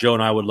 Joe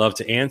and I would love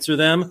to answer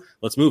them.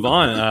 Let's move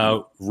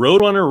on.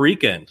 Roadrunner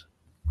weekend.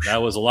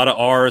 That was a lot of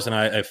R's, and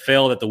I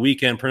failed at the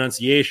weekend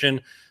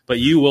pronunciation, but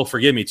you will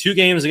forgive me. 2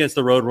 games against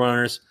the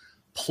Roadrunners,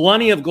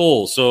 plenty of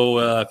goals.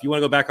 So if you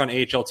want to go back on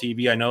AHL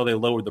TV, I know they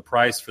lowered the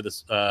price for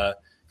this because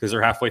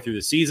they're halfway through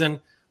the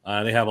season.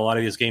 They have a lot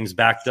of these games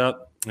backed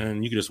up,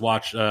 and you can just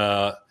watch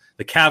the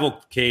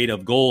cavalcade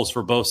of goals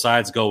for both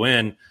sides go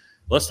in.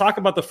 Let's talk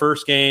about the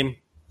first game.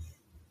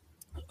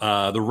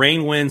 The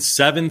Reign wins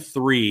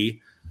 7-3.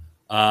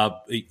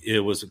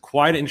 It was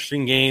quite an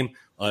interesting game.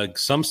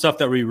 Some stuff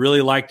that we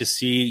really like to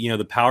see,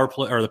 the power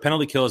play or the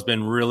penalty kill has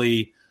been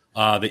really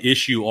the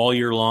issue all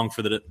year long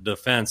for the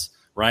defense,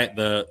 right?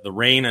 The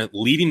Reign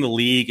leading the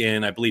league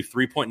in, I believe,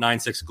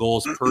 3.96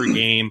 goals per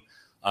game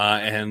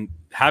and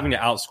having to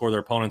outscore their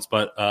opponents.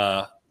 But,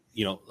 a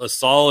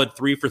solid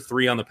 3 for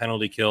 3 on the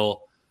penalty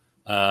kill,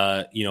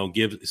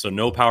 so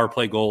no power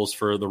play goals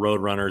for the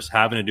Roadrunners,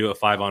 having to do it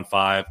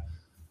 5-on-5.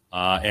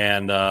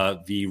 And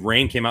the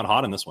Reign came out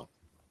hot in this one.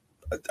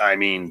 I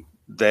mean,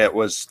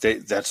 that's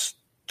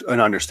an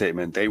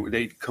understatement.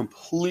 They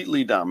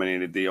completely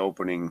dominated the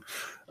opening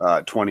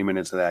 20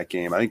 minutes of that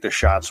game. I think the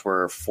shots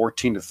were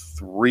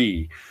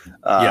 14-3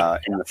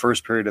 in the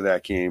first period of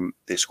that game.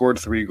 They scored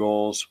 3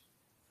 goals.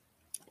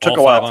 Took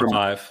a while from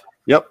 5.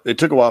 Yep, it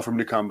took a while for them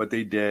to come, but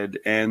they did.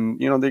 And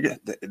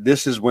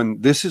this is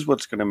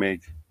what's going to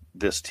make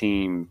this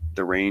team,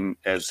 the Reign,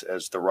 as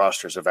the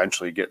rosters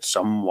eventually get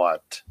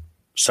somewhat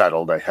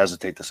settled. I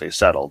hesitate to say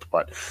settled,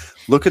 but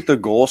look at the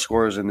goal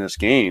scorers in this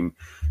game.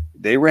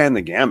 They ran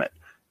the gamut.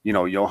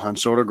 Johan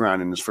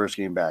Sodergran in his first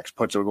game back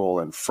puts a goal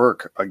in.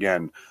 Ferk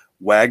again.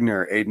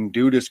 Wagner, Aiden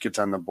Dudas gets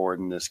on the board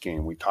in this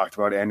game. We talked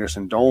about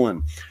Anderson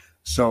Dolan.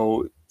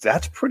 So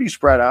that's pretty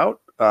spread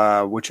out,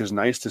 which is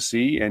nice to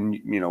see. And,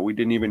 we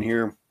didn't even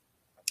hear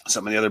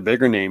some of the other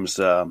bigger names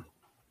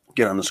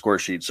get on the score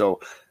sheet.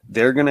 So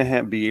they're going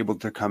to be able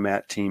to come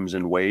at teams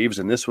in waves.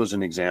 And this was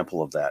an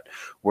example of that,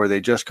 where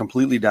they just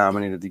completely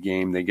dominated the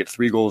game. They get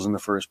 3 goals in the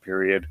first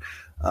period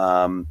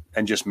and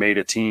just made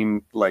a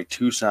team like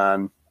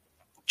Tucson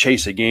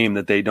chase a game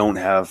that they don't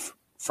have,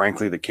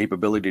 frankly, the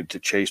capability to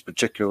chase,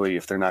 particularly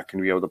if they're not going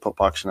to be able to put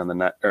pucks in on the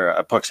net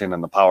or pucks in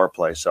on the power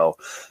play. So,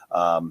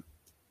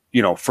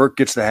 Ferk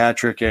gets the hat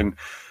trick and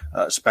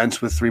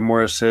Spence with 3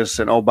 more assists.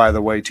 And, oh, by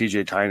the way,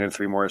 TJ Tynan,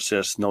 3 more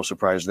assists. No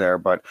surprise there,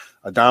 but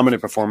a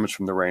dominant performance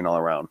from the Reign all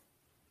around.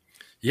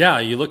 Yeah,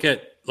 you look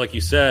at, like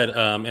you said,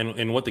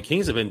 and what the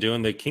Kings have been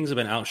doing. The Kings have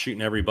been out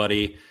shooting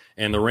everybody,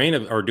 and the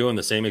Reign are doing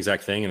the same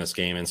exact thing in this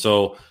game. And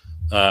so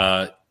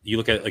you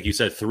look at, like you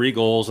said, 3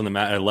 goals in the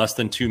at less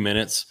than 2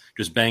 minutes,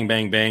 just bang,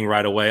 bang, bang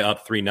right away,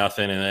 up 3-0,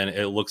 and then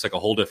it looks like a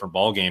whole different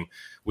ball game.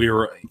 We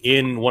were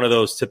in one of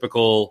those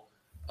typical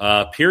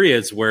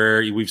periods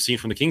where we've seen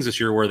from the Kings this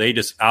year where they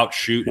just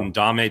outshoot and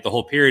dominate the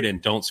whole period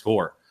and don't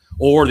score,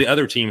 or the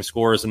other team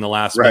scores in the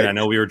last minute. I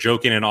know we were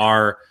joking in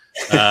our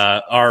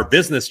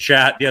business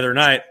chat the other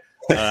night.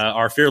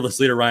 Our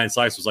fearless leader Ryan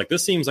Sykes was like,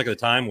 "This seems like a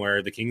time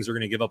where the Kings are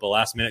going to give up a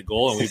last minute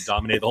goal, and we've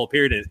dominated the whole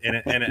period," and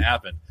it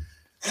happened.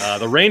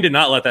 The Reign did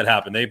not let that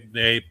happen.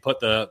 They put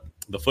the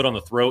foot on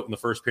the throat in the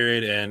first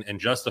period and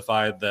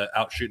justified the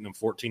outshooting them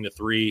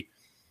 14-3.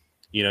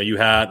 You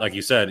had, like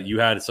you said,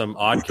 some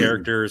odd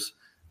characters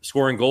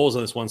scoring goals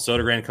in this one.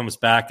 Sodergran comes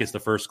back, gets the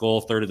first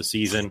goal, 3rd of the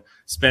season.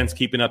 Spence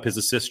keeping up his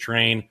assist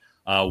train.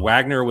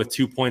 Wagner with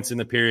 2 points in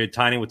the period,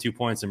 Tynan with 2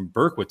 points, and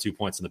Burke with 2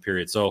 points in the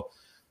period. So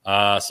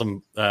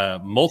some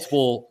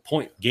multiple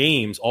point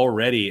games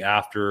already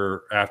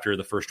after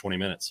the first 20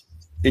 minutes.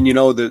 And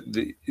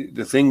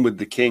the thing with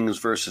the Kings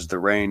versus the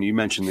Reign, you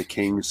mentioned the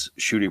Kings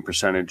shooting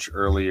percentage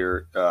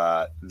earlier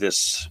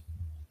this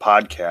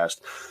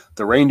podcast.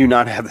 The Reign do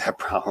not have that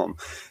problem.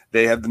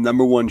 They have the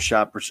number one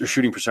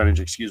shooting percentage,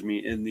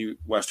 in the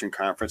Western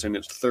Conference, and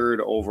it's third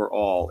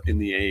overall in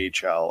the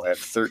AHL at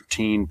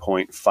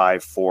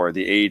 13.54.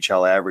 The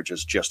AHL average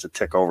is just a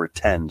tick over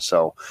 10.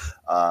 So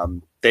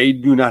they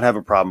do not have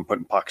a problem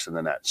putting pucks in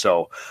the net.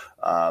 So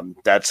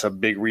that's a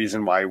big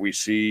reason why we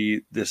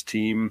see this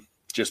team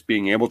just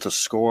being able to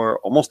score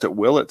almost at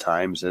will at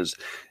times is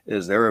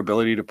their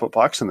ability to put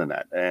pucks in the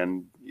net.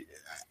 And,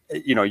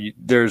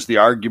 there's the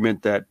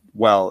argument that,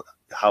 well,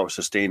 how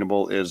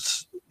sustainable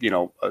is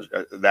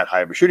that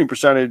high of a shooting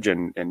percentage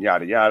and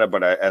yada, yada.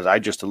 But as I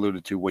just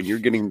alluded to, when you're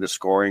getting the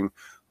scoring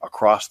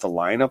across the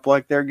lineup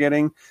like they're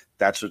getting,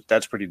 that's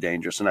pretty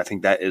dangerous. And I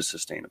think that is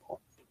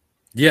sustainable.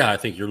 Yeah, I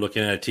think you're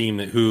looking at a team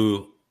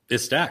who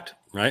is stacked,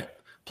 right?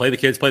 Play the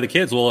kids.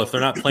 Well, if they're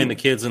not playing the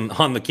kids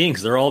on the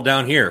Kings, they're all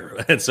down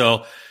here. And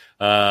so,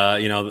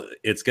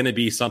 it's going to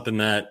be something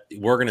that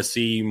we're going to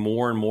see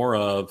more and more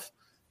of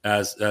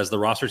as the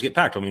rosters get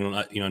packed. I mean,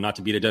 not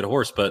to beat a dead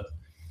horse, but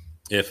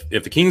if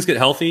the Kings get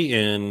healthy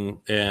and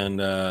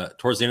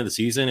towards the end of the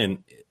season,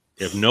 and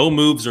if no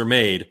moves are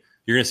made,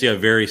 you're going to see a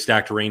very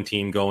stacked Reign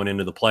team going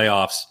into the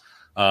playoffs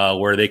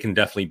where they can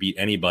definitely beat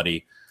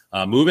anybody.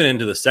 Moving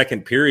into the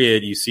second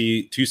period, you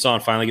see Tucson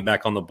finally get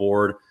back on the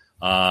board.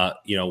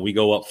 We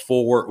go up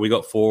 4. We go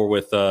up 4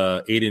 with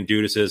Aiden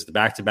Dudas, the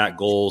back-to-back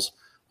goals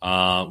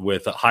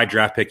with a high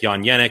draft pick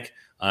Jan Jenik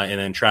and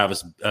then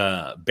Travis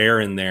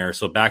Barron there.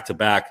 So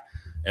back-to-back.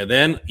 And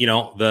then,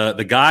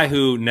 the guy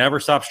who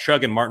never stops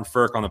chugging, Martin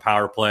Frk on the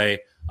power play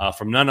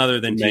from none other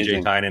than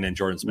TJ Tynan and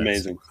Jordan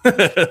Spence. Amazing.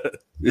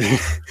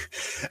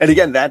 And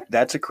again,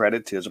 that's a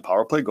credit to his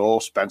power play goal.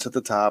 Spence at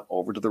the top,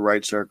 over to the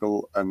right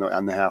circle on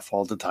the half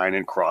wall to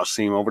Tynan, cross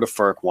seam over to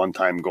Frk,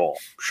 one-time goal.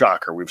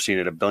 Shocker. We've seen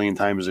it a billion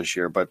times this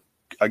year. But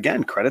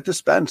again, credit to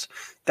Spence.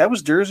 That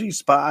was Durzi's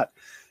spot,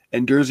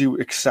 and Durzi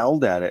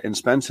excelled at it. And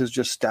Spence has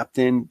just stepped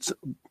in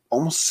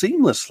almost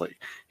seamlessly.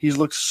 He's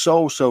looked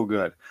so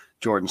good.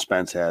 Jordan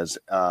Spence has,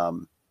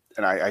 and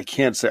I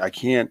can't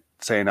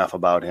say enough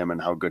about him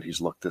and how good he's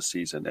looked this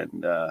season.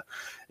 And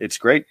it's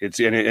great.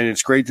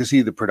 It's great to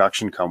see the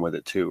production come with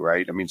it too,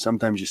 right? I mean,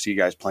 sometimes you see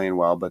guys playing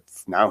well, but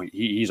now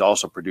he's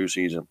also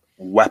producing. He's a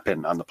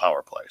weapon on the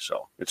power play,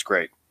 so it's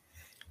great.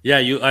 Yeah,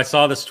 I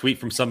saw this tweet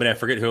from somebody, I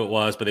forget who it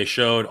was, but they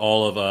showed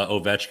all of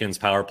Ovechkin's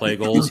power play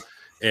goals,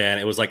 and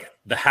it was like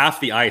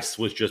half the ice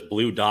was just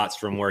blue dots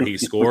from where he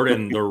scored,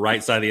 and the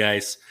right side of the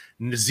ice.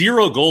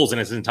 0 goals in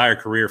his entire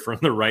career from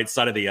the right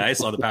side of the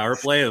ice on the power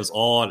play. It was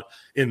all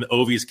in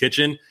Ovi's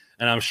kitchen.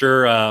 And I'm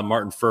sure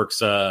Martin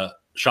Frk's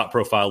shot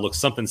profile looks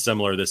something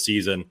similar this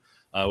season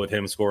with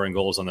him scoring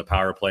goals on the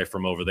power play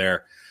from over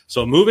there.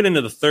 So moving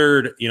into the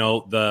third,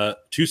 the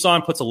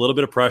Tucson puts a little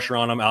bit of pressure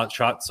on him,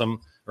 outshoots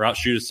some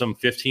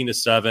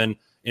 15-7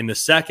 in the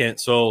second.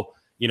 So,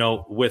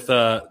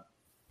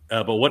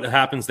 but what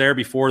happens there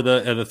before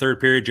the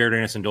third period, Jared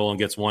Anderson-Dolan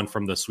gets one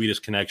from the Swedish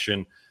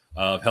connection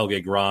of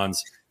Helge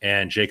Grans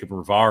and Jacob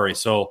Rivari.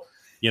 So,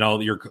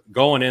 you're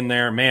going in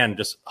there, man,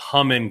 just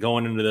humming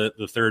going into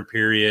the third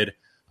period,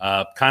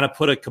 kind of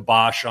put a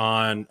kibosh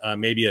on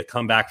maybe a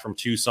comeback from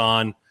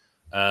Tucson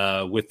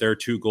with their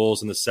 2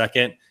 goals in the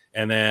second.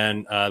 And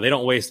then they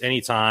don't waste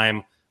any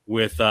time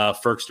with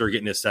Firkster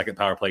getting his second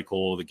power play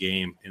goal of the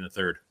game in the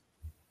third.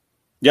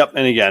 Yep.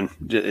 And again,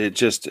 it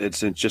just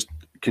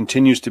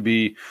continues to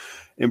be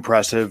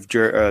impressive.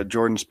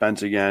 Jordan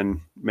Spence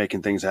again,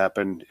 making things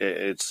happen.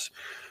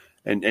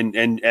 And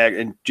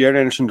Jared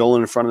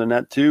Anderson-Dolan in front of the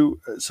net too.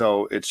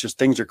 So it's just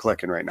things are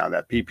clicking right now.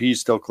 That PP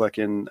is still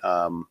clicking.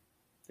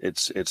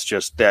 It's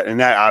just that, and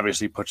that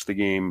obviously puts the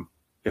game,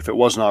 if it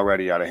wasn't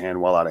already out of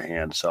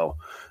hand. So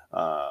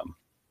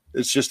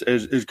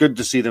it's good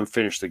to see them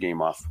finish the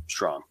game off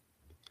strong.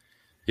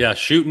 Yeah,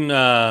 shooting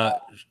Martin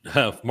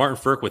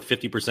Frk with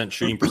 50%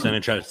 shooting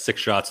percentage, had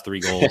 6 shots, 3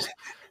 goals.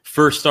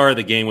 First star of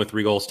the game with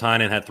 3 goals.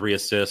 Tynan had 3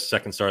 assists,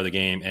 second star of the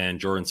game, and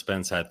Jordan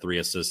Spence had 3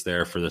 assists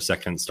there for the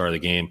second star of the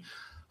game.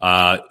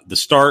 The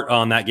start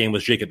on that game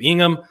was Jacob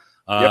Ingham.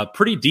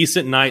 Pretty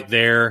decent night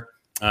there,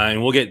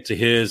 and we'll get to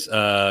his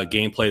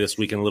gameplay this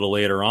weekend a little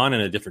later on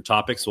in a different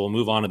topic, so we'll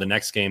move on to the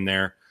next game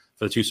there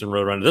for the Tucson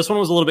Roadrunners. This one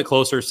was a little bit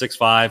closer,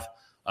 6-5,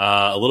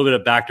 a little bit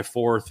of back to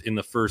forth in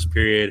the first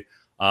period,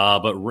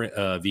 but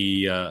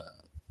the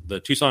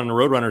Tucson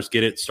Roadrunners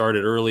get it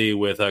started early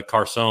with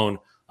Carson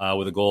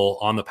with a goal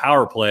on the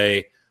power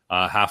play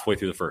halfway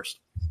through the first.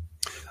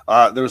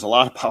 There was a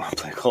lot of power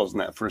play goals in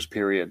that first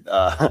period.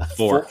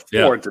 Four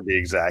to be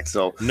exact.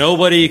 So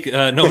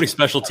nobody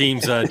special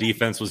teams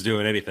defense was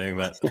doing anything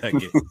that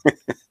game.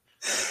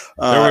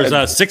 There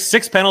was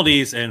six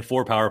penalties and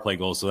 4 power play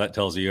goals, so that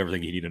tells you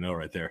everything you need to know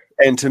right there.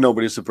 And to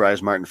nobody's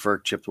surprise, Martin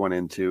Frk chipped one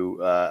into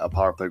a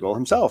power play goal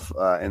himself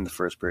in the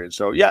first period.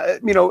 So yeah,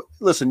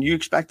 listen, you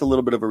expect a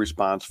little bit of a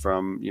response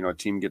from a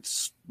team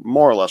gets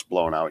more or less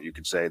blown out, you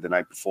could say, the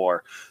night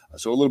before.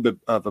 So a little bit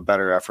of a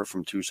better effort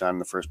from Tucson in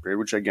the first period,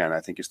 which again I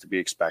think is to be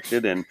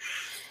expected. And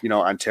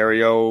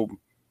Ontario,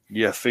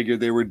 figured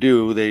they were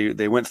due.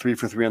 They went 3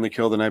 for 3 on the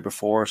kill the night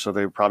before, so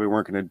they probably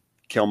weren't going to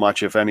kill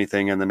much, if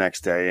anything, in the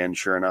next day. And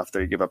sure enough,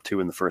 they give up 2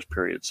 in the first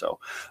period. So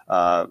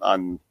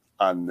on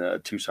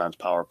Tucson's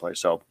power play.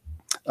 So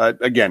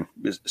again,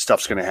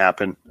 stuff's going to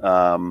happen.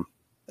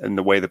 And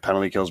the way the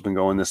penalty kill has been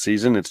going this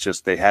season, it's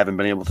just they haven't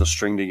been able to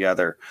string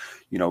together,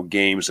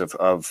 games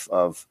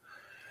of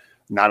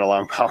not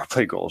allowing power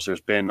play goals.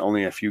 There's been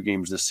only a few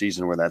games this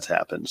season where that's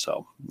happened.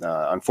 So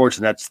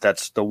unfortunately,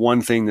 that's the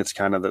one thing that's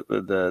kind of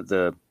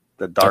the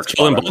dark spot.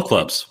 Killing both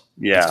clubs.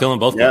 Yeah, it's killing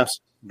both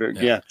clubs.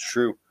 Yeah,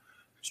 true.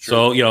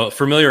 So,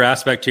 familiar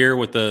aspect here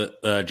with the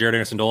Jared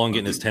Anderson-Dolan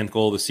getting his 10th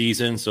goal of the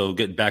season. So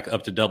getting back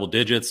up to double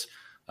digits.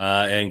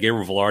 And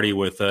Gabriel Velarde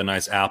with a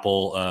nice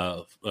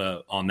apple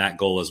on that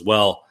goal as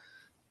well.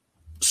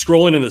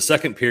 Scrolling in the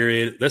second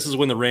period, this is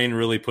when the Reign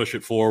really push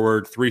it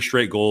forward. 3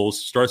 straight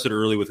goals. Starts it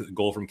early with a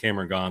goal from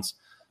Cameron Gauntz.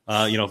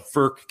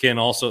 Ferk can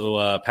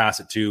also pass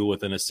it too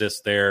with an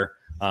assist there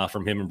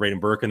from him and Braden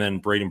Burke. And then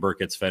Braden Burke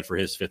gets fed for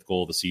his 5th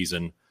goal of the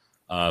season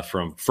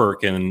from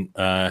Ferk. And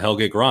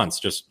Helge Grans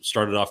just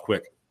started off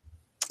quick.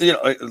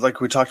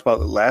 Like we talked about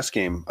the last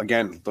game,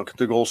 again, look at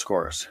the goal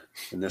scorers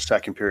in this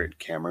second period.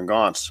 Cameron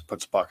Gauntz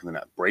puts a puck in the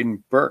net.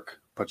 Braden Burke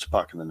puts a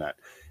puck in the net.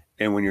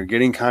 And when you're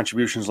getting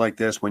contributions like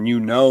this, when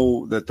you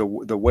know that the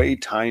way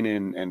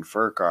Tynan and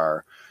Ferk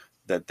are,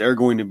 that they're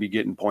going to be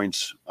getting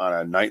points on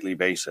a nightly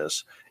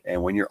basis,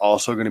 and when you're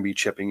also going to be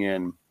chipping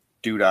in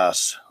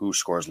Dudas, who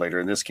scores later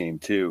in this game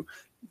too,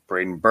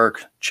 Braden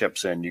Burke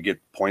chips in, you get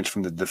points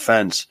from the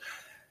defense.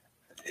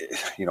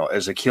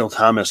 As Akil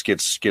Thomas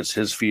gets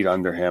his feet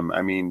under him,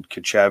 I mean,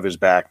 Kachev is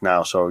back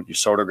now. So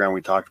Sodergran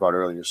we talked about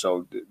earlier.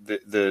 So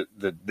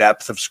the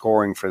depth of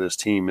scoring for this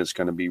team is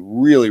going to be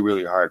really,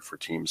 really hard for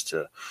teams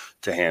to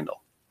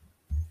handle.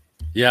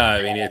 Yeah,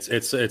 I mean,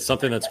 it's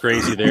something that's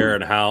crazy there,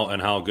 and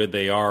how good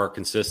they are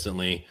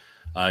consistently.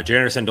 Jared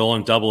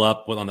Anderson-Dolan double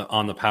up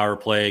on the power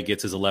play,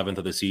 gets his 11th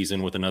of the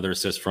season with another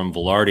assist from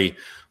Velarde.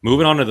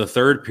 Moving on to the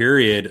third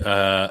period,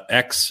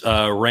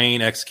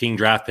 Reign, ex-King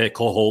draft pick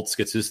Cole Holtz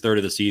gets his 3rd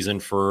of the season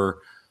for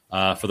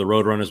the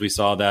Roadrunners. We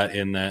saw that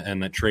in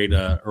the trade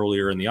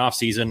earlier in the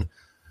offseason.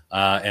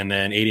 And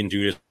then Aiden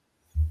Dudas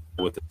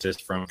with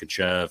assist from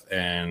Kachev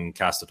and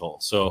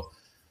Castatol. So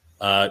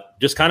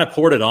just kind of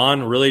poured it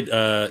on, really,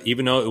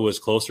 even though it was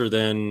closer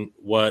than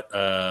what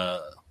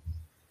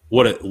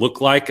it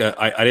looked like.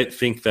 I didn't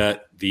think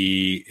that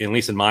at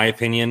least in my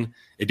opinion,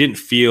 it didn't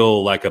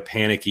feel like a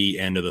panicky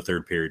end of the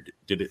third period.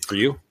 Did it for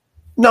you?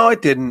 No,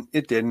 it didn't.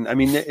 I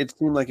mean, it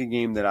seemed like a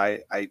game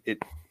that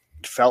it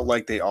felt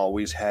like they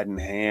always had in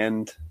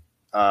hand.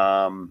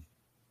 And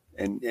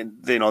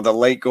the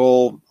late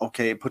goal,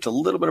 okay, it puts a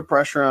little bit of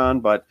pressure on,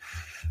 but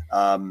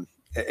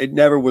it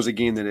never was a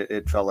game that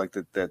it felt like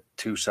that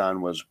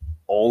Tucson was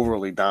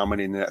overly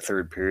dominating that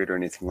third period or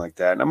anything like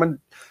that. And I'm going to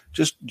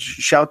just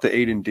shout to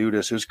Aiden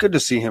Dudas. It was good to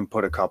see him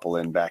put a couple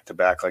in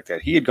back-to-back like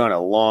that. He had gone a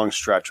long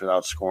stretch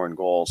without scoring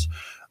goals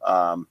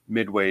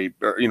midway,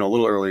 or, a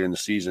little earlier in the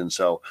season.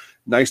 So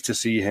nice to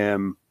see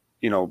him,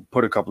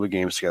 put a couple of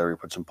games together. He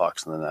put some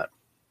pucks in the net.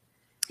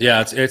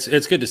 Yeah,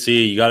 it's good to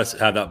see. You got to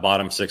have that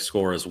bottom 6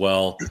 score as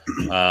well.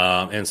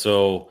 And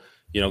so,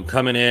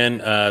 coming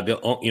in, I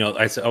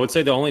would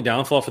say the only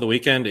downfall for the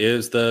weekend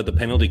is the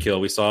penalty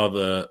kill. We saw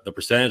the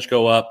percentage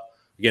go up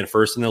again,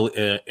 first in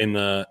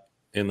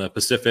the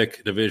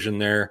Pacific Division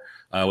there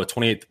with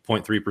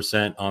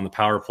 28.3% on the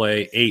power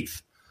play.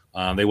 8th,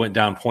 they went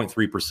down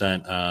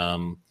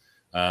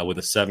 0.3% with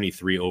a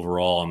 73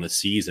 overall on the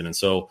season, and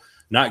so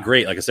not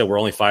great. Like I said, we're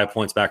only 5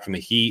 points back from the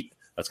Heat.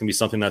 That's going to be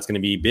something that's going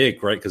to be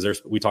big, right?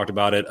 Because we talked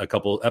about it a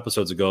couple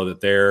episodes ago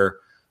that their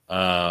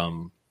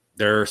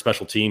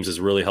special teams has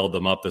really held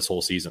them up this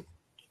whole season.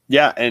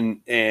 Yeah,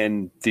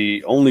 and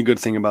the only good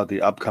thing about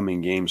the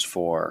upcoming games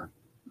for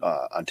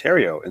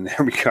Ontario in that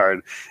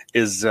regard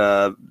is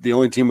the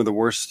only team with the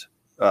worst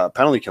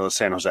penalty kill is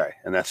San Jose,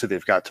 and that's who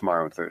they've got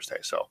tomorrow and Thursday.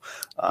 So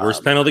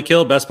worst penalty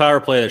kill, best power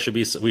play.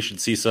 We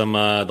should see some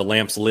the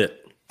lamps lit.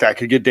 That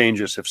could get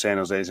dangerous if San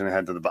Jose is going to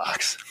head to the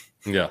box.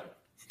 Yeah.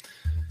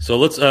 So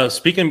let's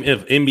speaking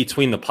of in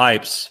between the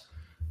pipes.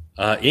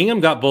 Ingham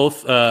got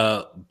both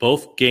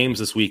games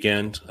this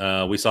weekend.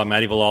 We saw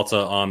Matty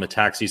Villalta on the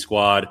taxi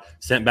squad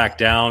sent back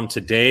down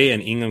today,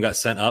 and Ingham got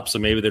sent up. So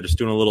maybe they're just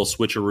doing a little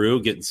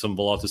switcheroo, getting some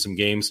Villalta some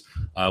games.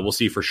 We'll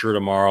see for sure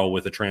tomorrow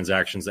with the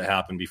transactions that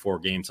happen before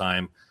game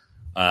time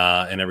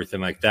and everything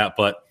like that.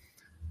 But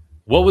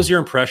what was your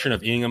impression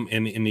of Ingham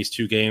in these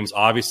 2 games?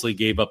 Obviously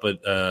gave up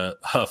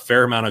a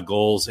fair amount of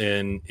goals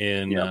in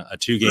a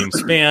 2-game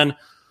span.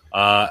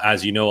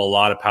 As you know, a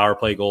lot of power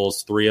play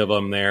goals, 3 of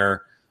them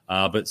there.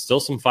 But still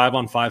some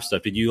 5-on-5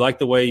 stuff. Did you like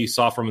the way you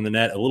saw from in the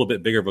net, a little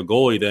bit bigger of a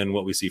goalie than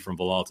what we see from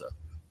Villalta?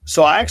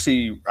 So I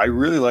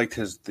really liked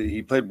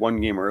he played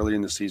 1 game early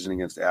in the season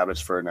against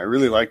Abbotsford, and I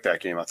really liked that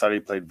game. I thought he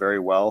played very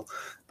well.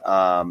 He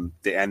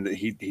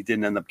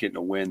didn't end up getting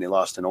a win. They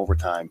lost in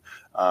overtime.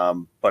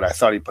 But I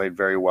thought he played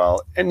very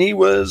well, and he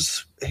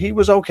was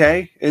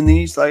okay in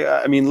these.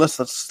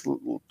 Let's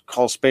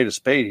call spade a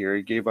spade here.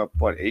 He gave up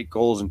 8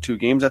 goals in 2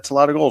 games. That's a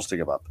lot of goals to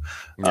give up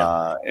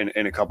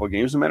in a couple of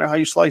games, no matter how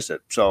you slice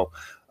it. So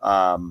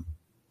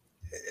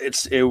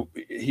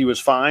he was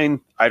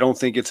fine. I don't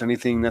think it's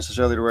anything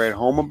necessarily to write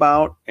home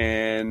about.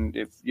 And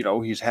if,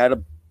 he's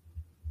had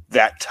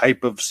that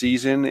type of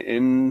season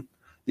in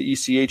the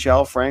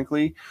ECHL,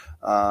 frankly,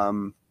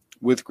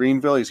 with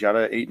Greenville, he's got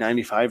a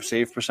 .895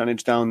 save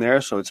percentage down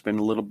there. So it's been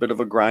a little bit of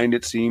a grind,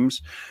 it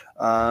seems,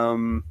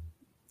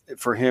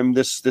 for him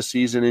this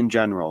season in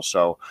general.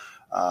 So,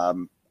 I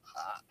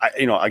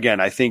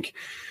think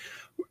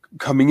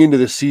coming into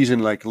the season,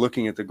 like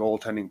looking at the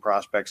goaltending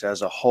prospects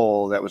as a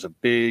whole, that was a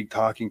big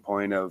talking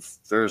point of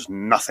there's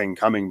nothing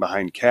coming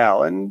behind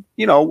Cal. And,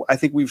 I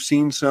think we've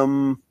seen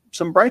some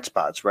bright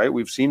spots, right?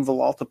 We've seen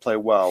Villalta play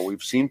well.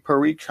 We've seen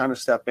Parikh kind of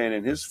step in,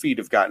 and his feet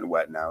have gotten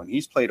wet now, and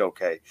he's played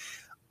okay.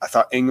 I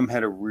thought Ingham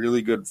had a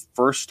really good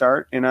first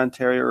start in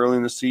Ontario early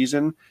in the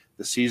season.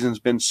 The season's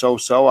been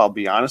so-so. I'll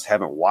be honest,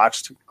 haven't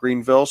watched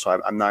Greenville, so I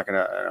don't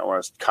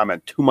want to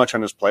comment too much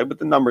on his play, but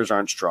the numbers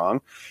aren't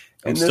strong.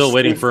 I'm still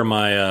waiting for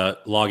my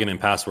login and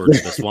password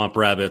to the Swamp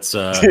Rabbits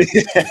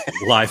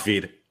live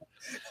feed.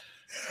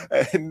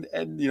 And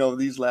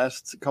these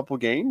last couple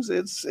games,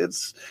 it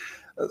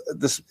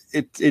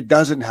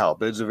doesn't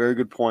help. It's a very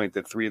good point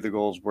that 3 of the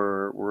goals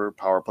were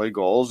power play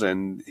goals,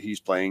 and he's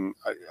playing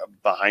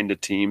behind a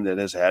team that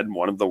has had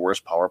one of the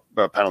worst power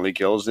penalty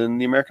kills in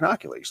the American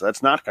Hockey League. So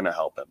that's not going to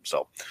help him.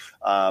 So,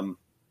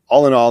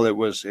 all in all, it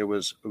was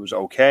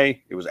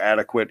okay. It was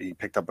adequate. He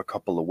picked up a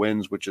couple of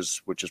wins, which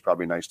is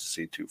probably nice to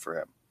see too for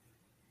him.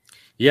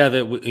 Yeah,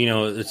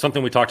 it's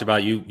something we talked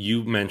about.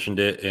 You mentioned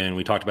it, and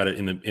we talked about it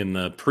in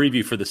the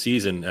preview for the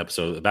season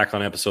episode, back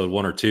on episode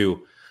 1 or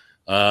 2.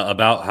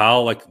 About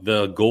how like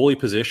the goalie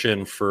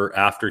position for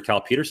after Cal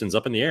Peterson's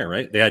up in the air,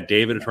 right? They had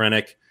David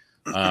Hrenek,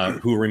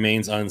 who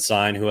remains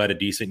unsigned, who had a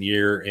decent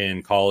year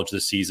in college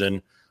this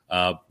season.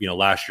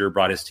 Last year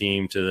brought his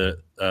team to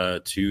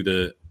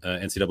the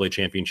NCAA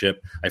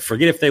championship. I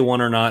forget if they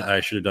won or not.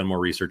 I should have done more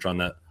research on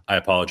that. I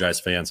apologize,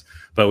 fans.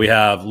 But we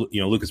have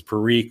Lucas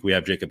Parikh, we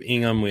have Jacob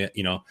Ingham, Manny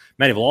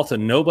Villalta.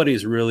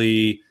 Nobody's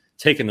really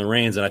taken the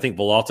reins, and I think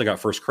Villalta got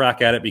first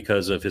crack at it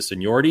because of his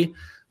seniority.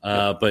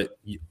 But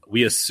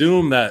we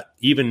assume that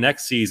even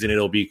next season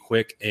it'll be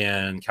Quick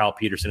and Cal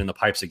Peterson in the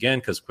pipes again,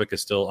 because Quick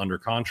is still under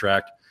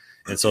contract,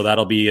 and so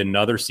that'll be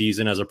another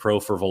season as a pro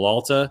for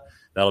Villalta.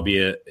 That'll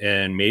be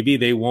and maybe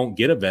they won't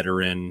get a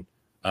veteran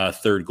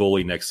third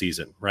goalie next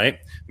season, right?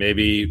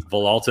 Maybe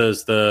Villalta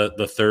is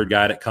the third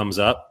guy that comes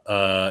up.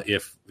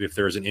 If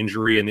there's an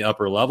injury in the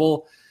upper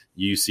level,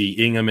 you see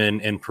Ingham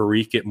and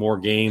Parikh get more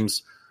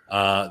games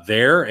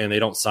there, and they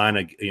don't sign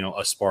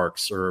a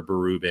Sparks or a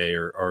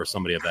Berube or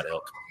somebody of that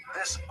ilk.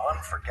 This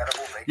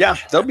unforgettable vacation. Yeah,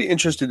 they'll be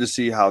interested to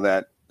see how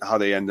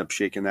they end up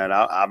shaking that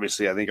out.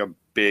 Obviously, I think a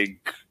big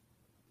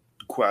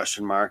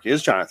question mark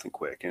is Jonathan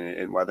Quick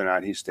and whether or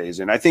not he stays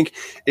in. I think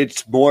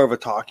it's more of a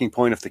talking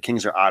point if the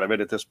Kings are out of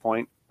it at this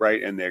point,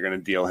 right? And they're going to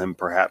deal him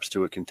perhaps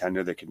to a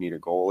contender that could need a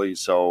goalie.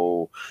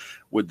 So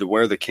with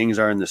where the Kings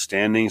are in the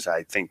standings,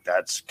 I think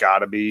that's got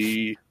to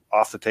be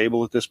off the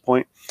table at this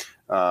point.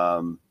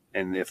 And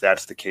if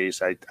that's the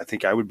case, I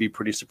think I would be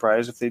pretty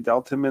surprised if they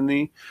dealt him in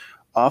the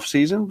off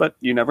season, but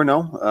you never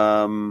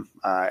know.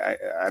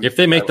 If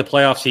they make the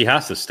playoffs, he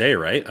has to stay,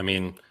 right? I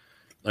mean,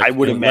 I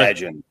would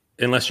imagine.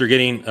 Unless you're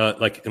getting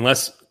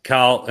unless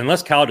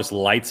Cal just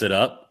lights it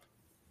up,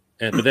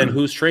 but then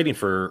who's trading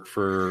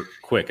for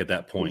Quick at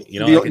that point? It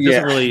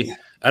doesn't really.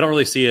 I don't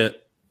really see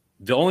it.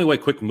 The only way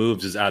Quick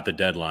moves is at the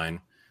deadline,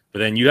 but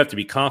then you have to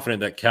be confident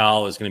that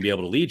Cal is going to be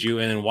able to lead you.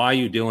 And then why are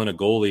you dealing a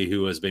goalie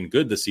who has been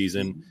good this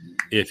season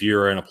if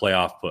you're in a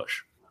playoff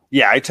push?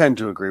 Yeah, I tend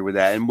to agree with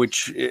that. In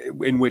which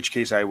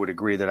case, I would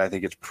agree that I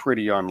think it's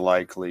pretty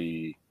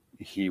unlikely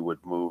he would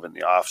move in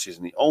the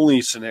offseason. The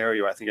only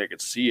scenario I think I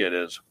could see it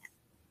is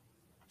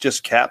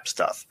just cap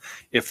stuff.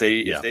 If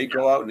they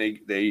go out and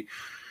they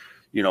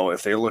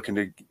if they're looking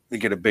to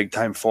get a big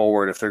time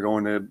forward, if they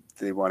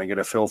want to get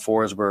a Phil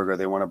Forsberg, or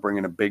they want to bring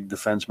in a big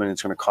defenseman,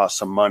 it's going to cost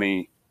some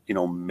money.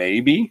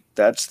 Maybe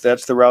that's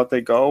the route they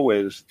go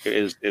is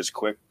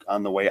Quick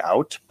on the way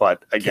out.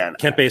 But again,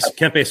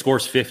 Kempe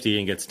scores 50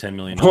 and gets $10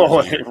 million.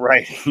 Oh,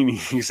 right,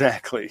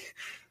 exactly.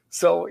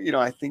 So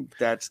I think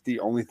that's the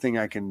only thing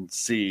I can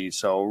see.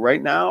 So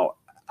right now,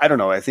 I don't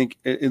know. I think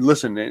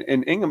listen,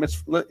 and Ingham,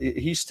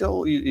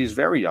 he's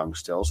very young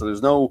still.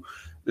 So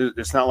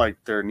it's not like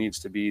there needs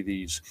to be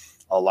these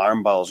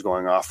alarm bells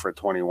going off for a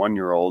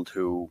 21-year-old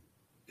who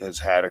has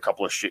had a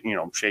couple of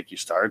shaky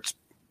starts.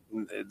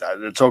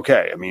 It's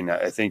okay. I mean,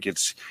 I think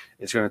it's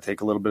going to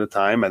take a little bit of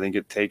time. I think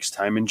it takes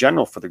time in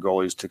general for the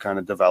goalies to kind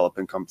of develop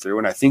and come through.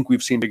 And I think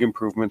we've seen big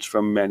improvements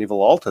from Manny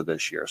Villalta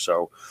this year.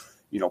 So,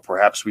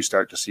 perhaps we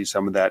start to see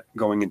some of that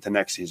going into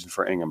next season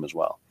for Ingham as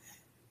well.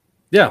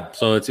 Yeah.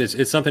 So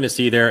it's something to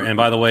see there. And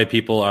by the way,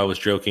 people, I was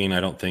joking. I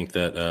don't think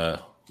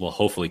that,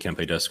 hopefully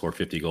Kempe does score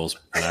 50 goals.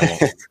 And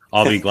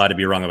I'll be glad to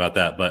be wrong about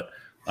that, but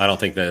I don't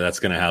think that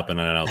that's going to happen.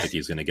 And I don't think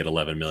he's going to get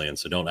 11 million.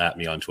 So don't at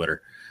me on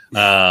Twitter.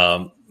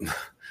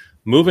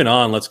 Moving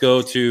on, let's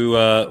go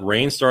to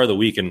Rain Star of the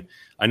Week. And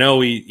I know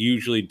we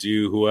usually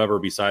do whoever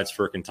besides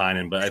Ferk and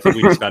Tynan, but I think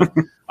we just got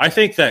 – I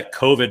think that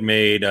COVID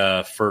made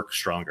Ferk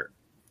stronger.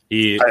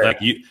 He kind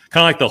of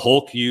like the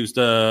Hulk used,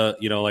 all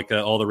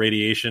the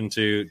radiation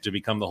to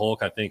become the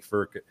Hulk. I think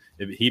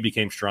he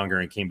became stronger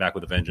and came back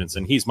with a vengeance,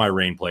 and he's my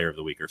Reign player of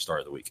the week or star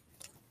of the week.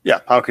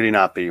 Yeah, how could he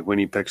not be when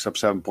he picks up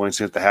 7 points,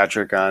 hit the hat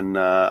trick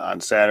on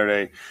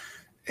Saturday?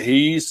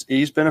 He's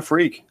been a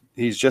freak.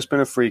 He's just been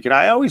a freak, and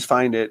I always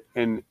find it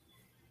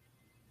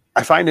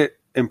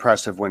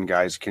impressive when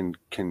guys can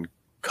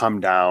come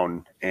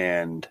down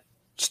and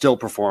still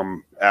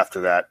perform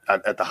after that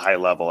at the high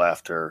level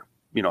after,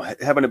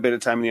 having a bit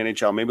of time in the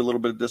NHL, maybe a little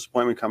bit of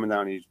disappointment coming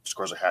down. He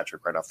scores a hat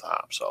trick right off the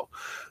hop. So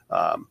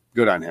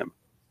good on him.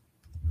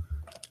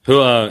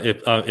 Who,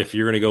 if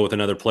you're going to go with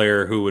another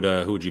player, who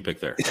would you pick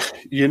there?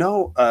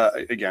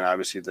 Again,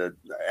 obviously the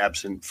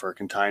absent for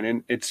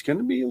Kentainen, it's going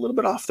to be a little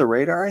bit off the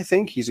radar. I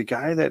think he's a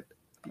guy that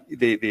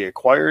they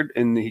acquired,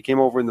 and he came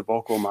over in the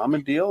Boko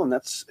Mama deal, and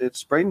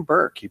it's Braden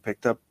Burke.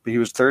 He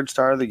was third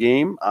star of the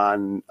game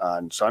on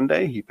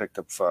Sunday. He picked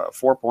up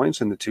 4 points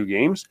in the 2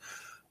 games.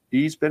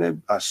 He's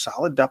been a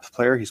solid depth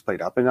player. He's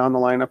played up and down the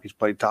lineup. He's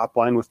played top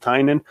line with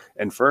Tynan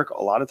and Furk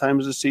a lot of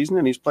times this season,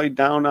 and he's played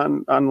down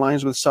on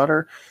lines with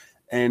Sutter.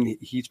 And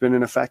he's been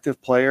an effective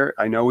player.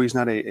 I know he's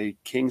not a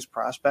Kings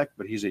prospect,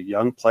 but he's a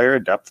young player,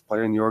 a depth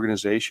player in the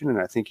organization,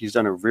 and I think he's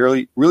done a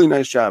really, really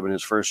nice job in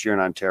his first year in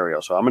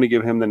Ontario. So I'm going to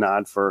give him the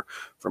nod for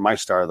my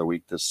star of the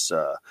week these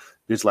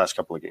last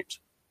couple of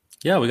games.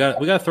 Yeah, we got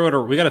to throw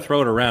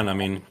it around. I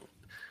mean,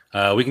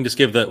 we can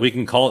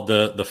call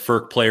it the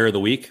Furk player of the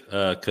week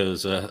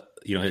because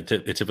it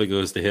typically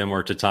goes to him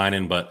or to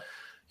Tynan, but.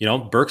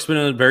 Burke's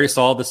been very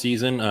solid this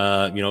season.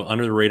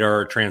 Under the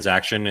radar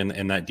transaction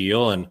in that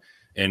deal,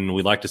 and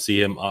we'd like to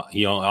see him.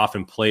 He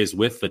often plays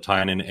with the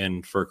Tynan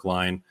and Furk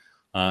line,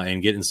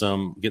 and getting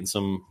some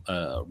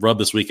rub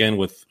this weekend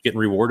with getting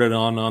rewarded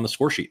on the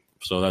score sheet.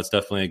 So that's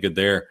definitely a good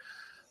there.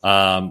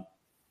 I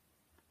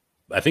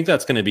think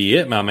that's going to be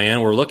it, my man.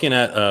 We're looking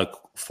at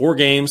 4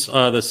 games.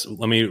 Let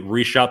me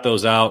reshout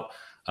those out.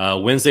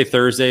 Wednesday,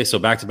 Thursday, so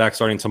back-to-back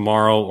starting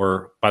tomorrow,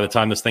 or by the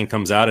time this thing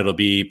comes out, it'll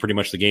be pretty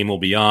much the game will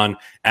be on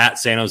at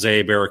San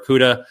Jose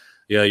Barracuda.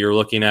 Yeah, you're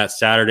looking at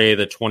Saturday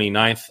the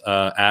 29th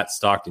at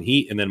Stockton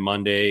Heat, and then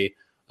Monday,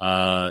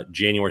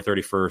 January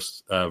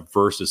 31st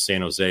versus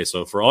San Jose.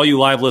 So for all you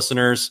live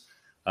listeners,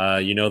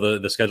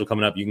 the schedule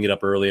coming up, you can get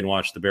up early and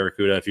watch the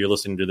Barracuda. If you're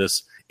listening to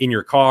this in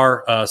your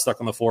car, stuck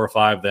on the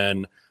 405,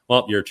 then,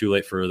 well, you're too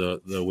late for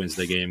the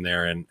Wednesday game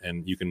there,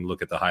 and you can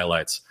look at the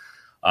highlights.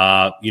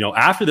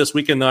 After this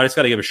weekend, though, I just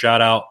got to give a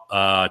shout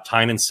out.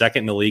 Tynan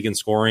second in the league in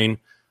scoring,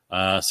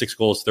 6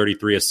 goals,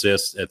 33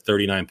 assists at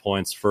 39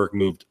 points. Furk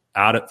moved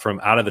out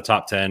of the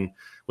top 10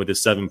 with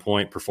his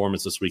 7-point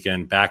performance this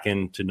weekend, back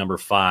into number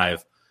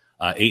 5,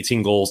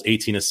 18 goals,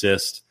 18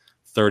 assists,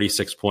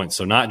 36 points.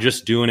 So not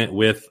just doing it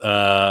with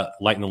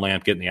lighting the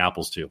lamp, getting the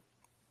apples too.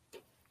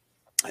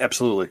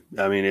 Absolutely.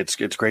 I mean, it's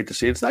great to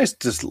see. It's nice to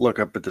just look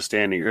up at the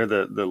standing or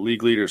the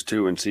league leaders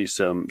too, and see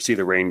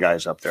the Reign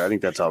guys up there. I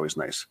think that's always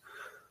nice.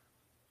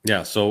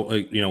 Yeah, so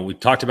we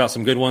talked about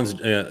some good ones.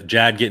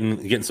 Jad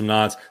getting some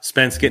nods.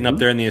 Spence getting up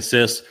there in the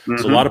assists. Mm-hmm.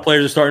 So a lot of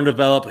players are starting to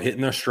develop,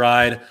 hitting their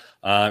stride.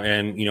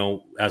 And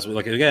as we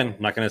again,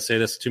 I'm not going to say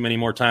this too many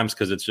more times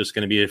because it's just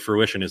going to be a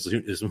fruition. Is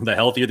the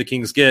healthier the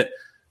Kings get,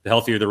 the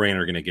healthier the Reign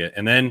are going to get.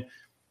 And then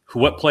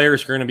what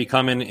players are going to be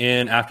coming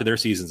in after their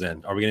season's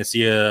end? Are we going to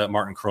see a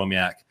Martin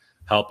Chromiak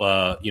help?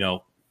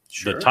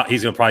 Sure.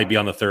 He's going to probably be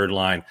on the third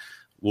line.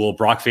 Will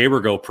Brock Faber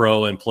go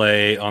pro and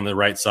play on the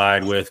right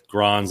side with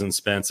Grons and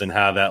Spence and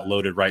have that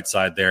loaded right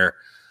side there?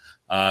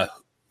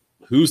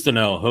 Who's to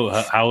know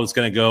how it's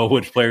going to go,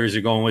 which players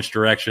are going which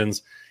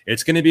directions?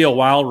 It's going to be a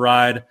wild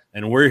ride,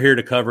 and we're here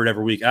to cover it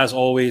every week. As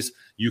always,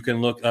 you can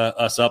look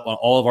us up on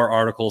all of our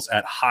articles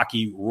at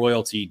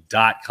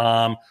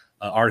hockeyroyalty.com.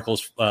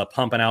 Articles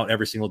pumping out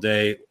every single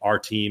day. Our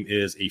team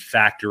is a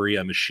factory,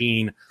 a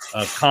machine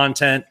of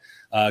content.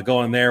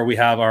 Going there, we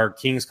have our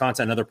Kings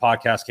content. Another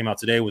podcast came out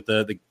today with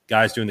the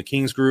guys doing the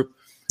Kings group.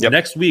 Yep.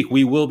 Next week,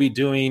 we will be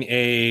doing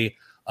a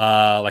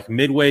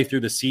midway through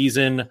the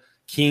season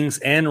Kings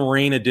and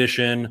Reign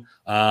edition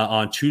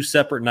on 2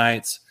 separate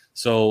nights.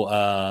 So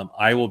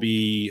I will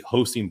be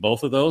hosting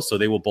both of those. So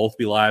they will both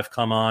be live.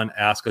 Come on,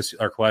 ask us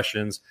our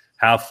questions,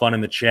 have fun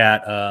in the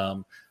chat,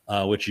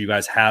 which you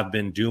guys have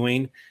been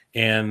doing.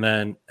 And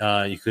then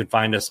you can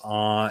find us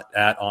on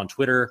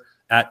Twitter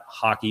at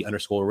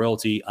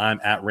hockey_royalty.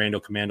 I'm at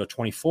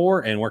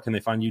RandoCommando24. And where can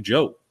they find you,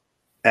 Joe?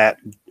 At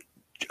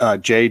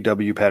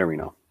JW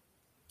Paterino.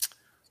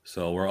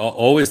 So we're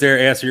always there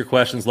to answer your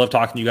questions. Love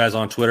talking to you guys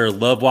on Twitter.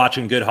 Love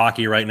watching good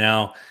hockey right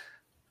now.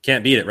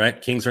 Can't beat it,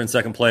 right? Kings are in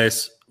second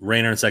place.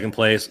 Reign are in second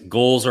place.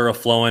 Goals are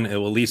flowing, at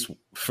least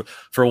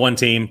for one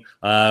team.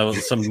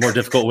 Some more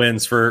difficult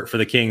wins for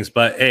the Kings.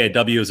 But, hey, a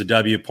W is a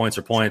W. Points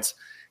are points.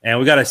 And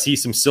we got to see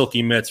some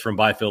silky mitts from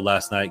Byfield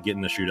last night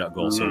getting the shootout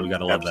goal. So we got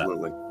to love that.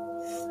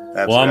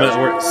 Well, I'm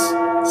going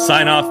to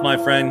sign off, my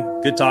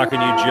friend. Good talking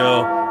to you,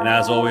 Joe. And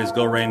as always,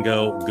 go Reign,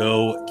 go.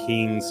 Go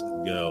Kings,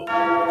 go.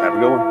 Have a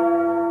good one.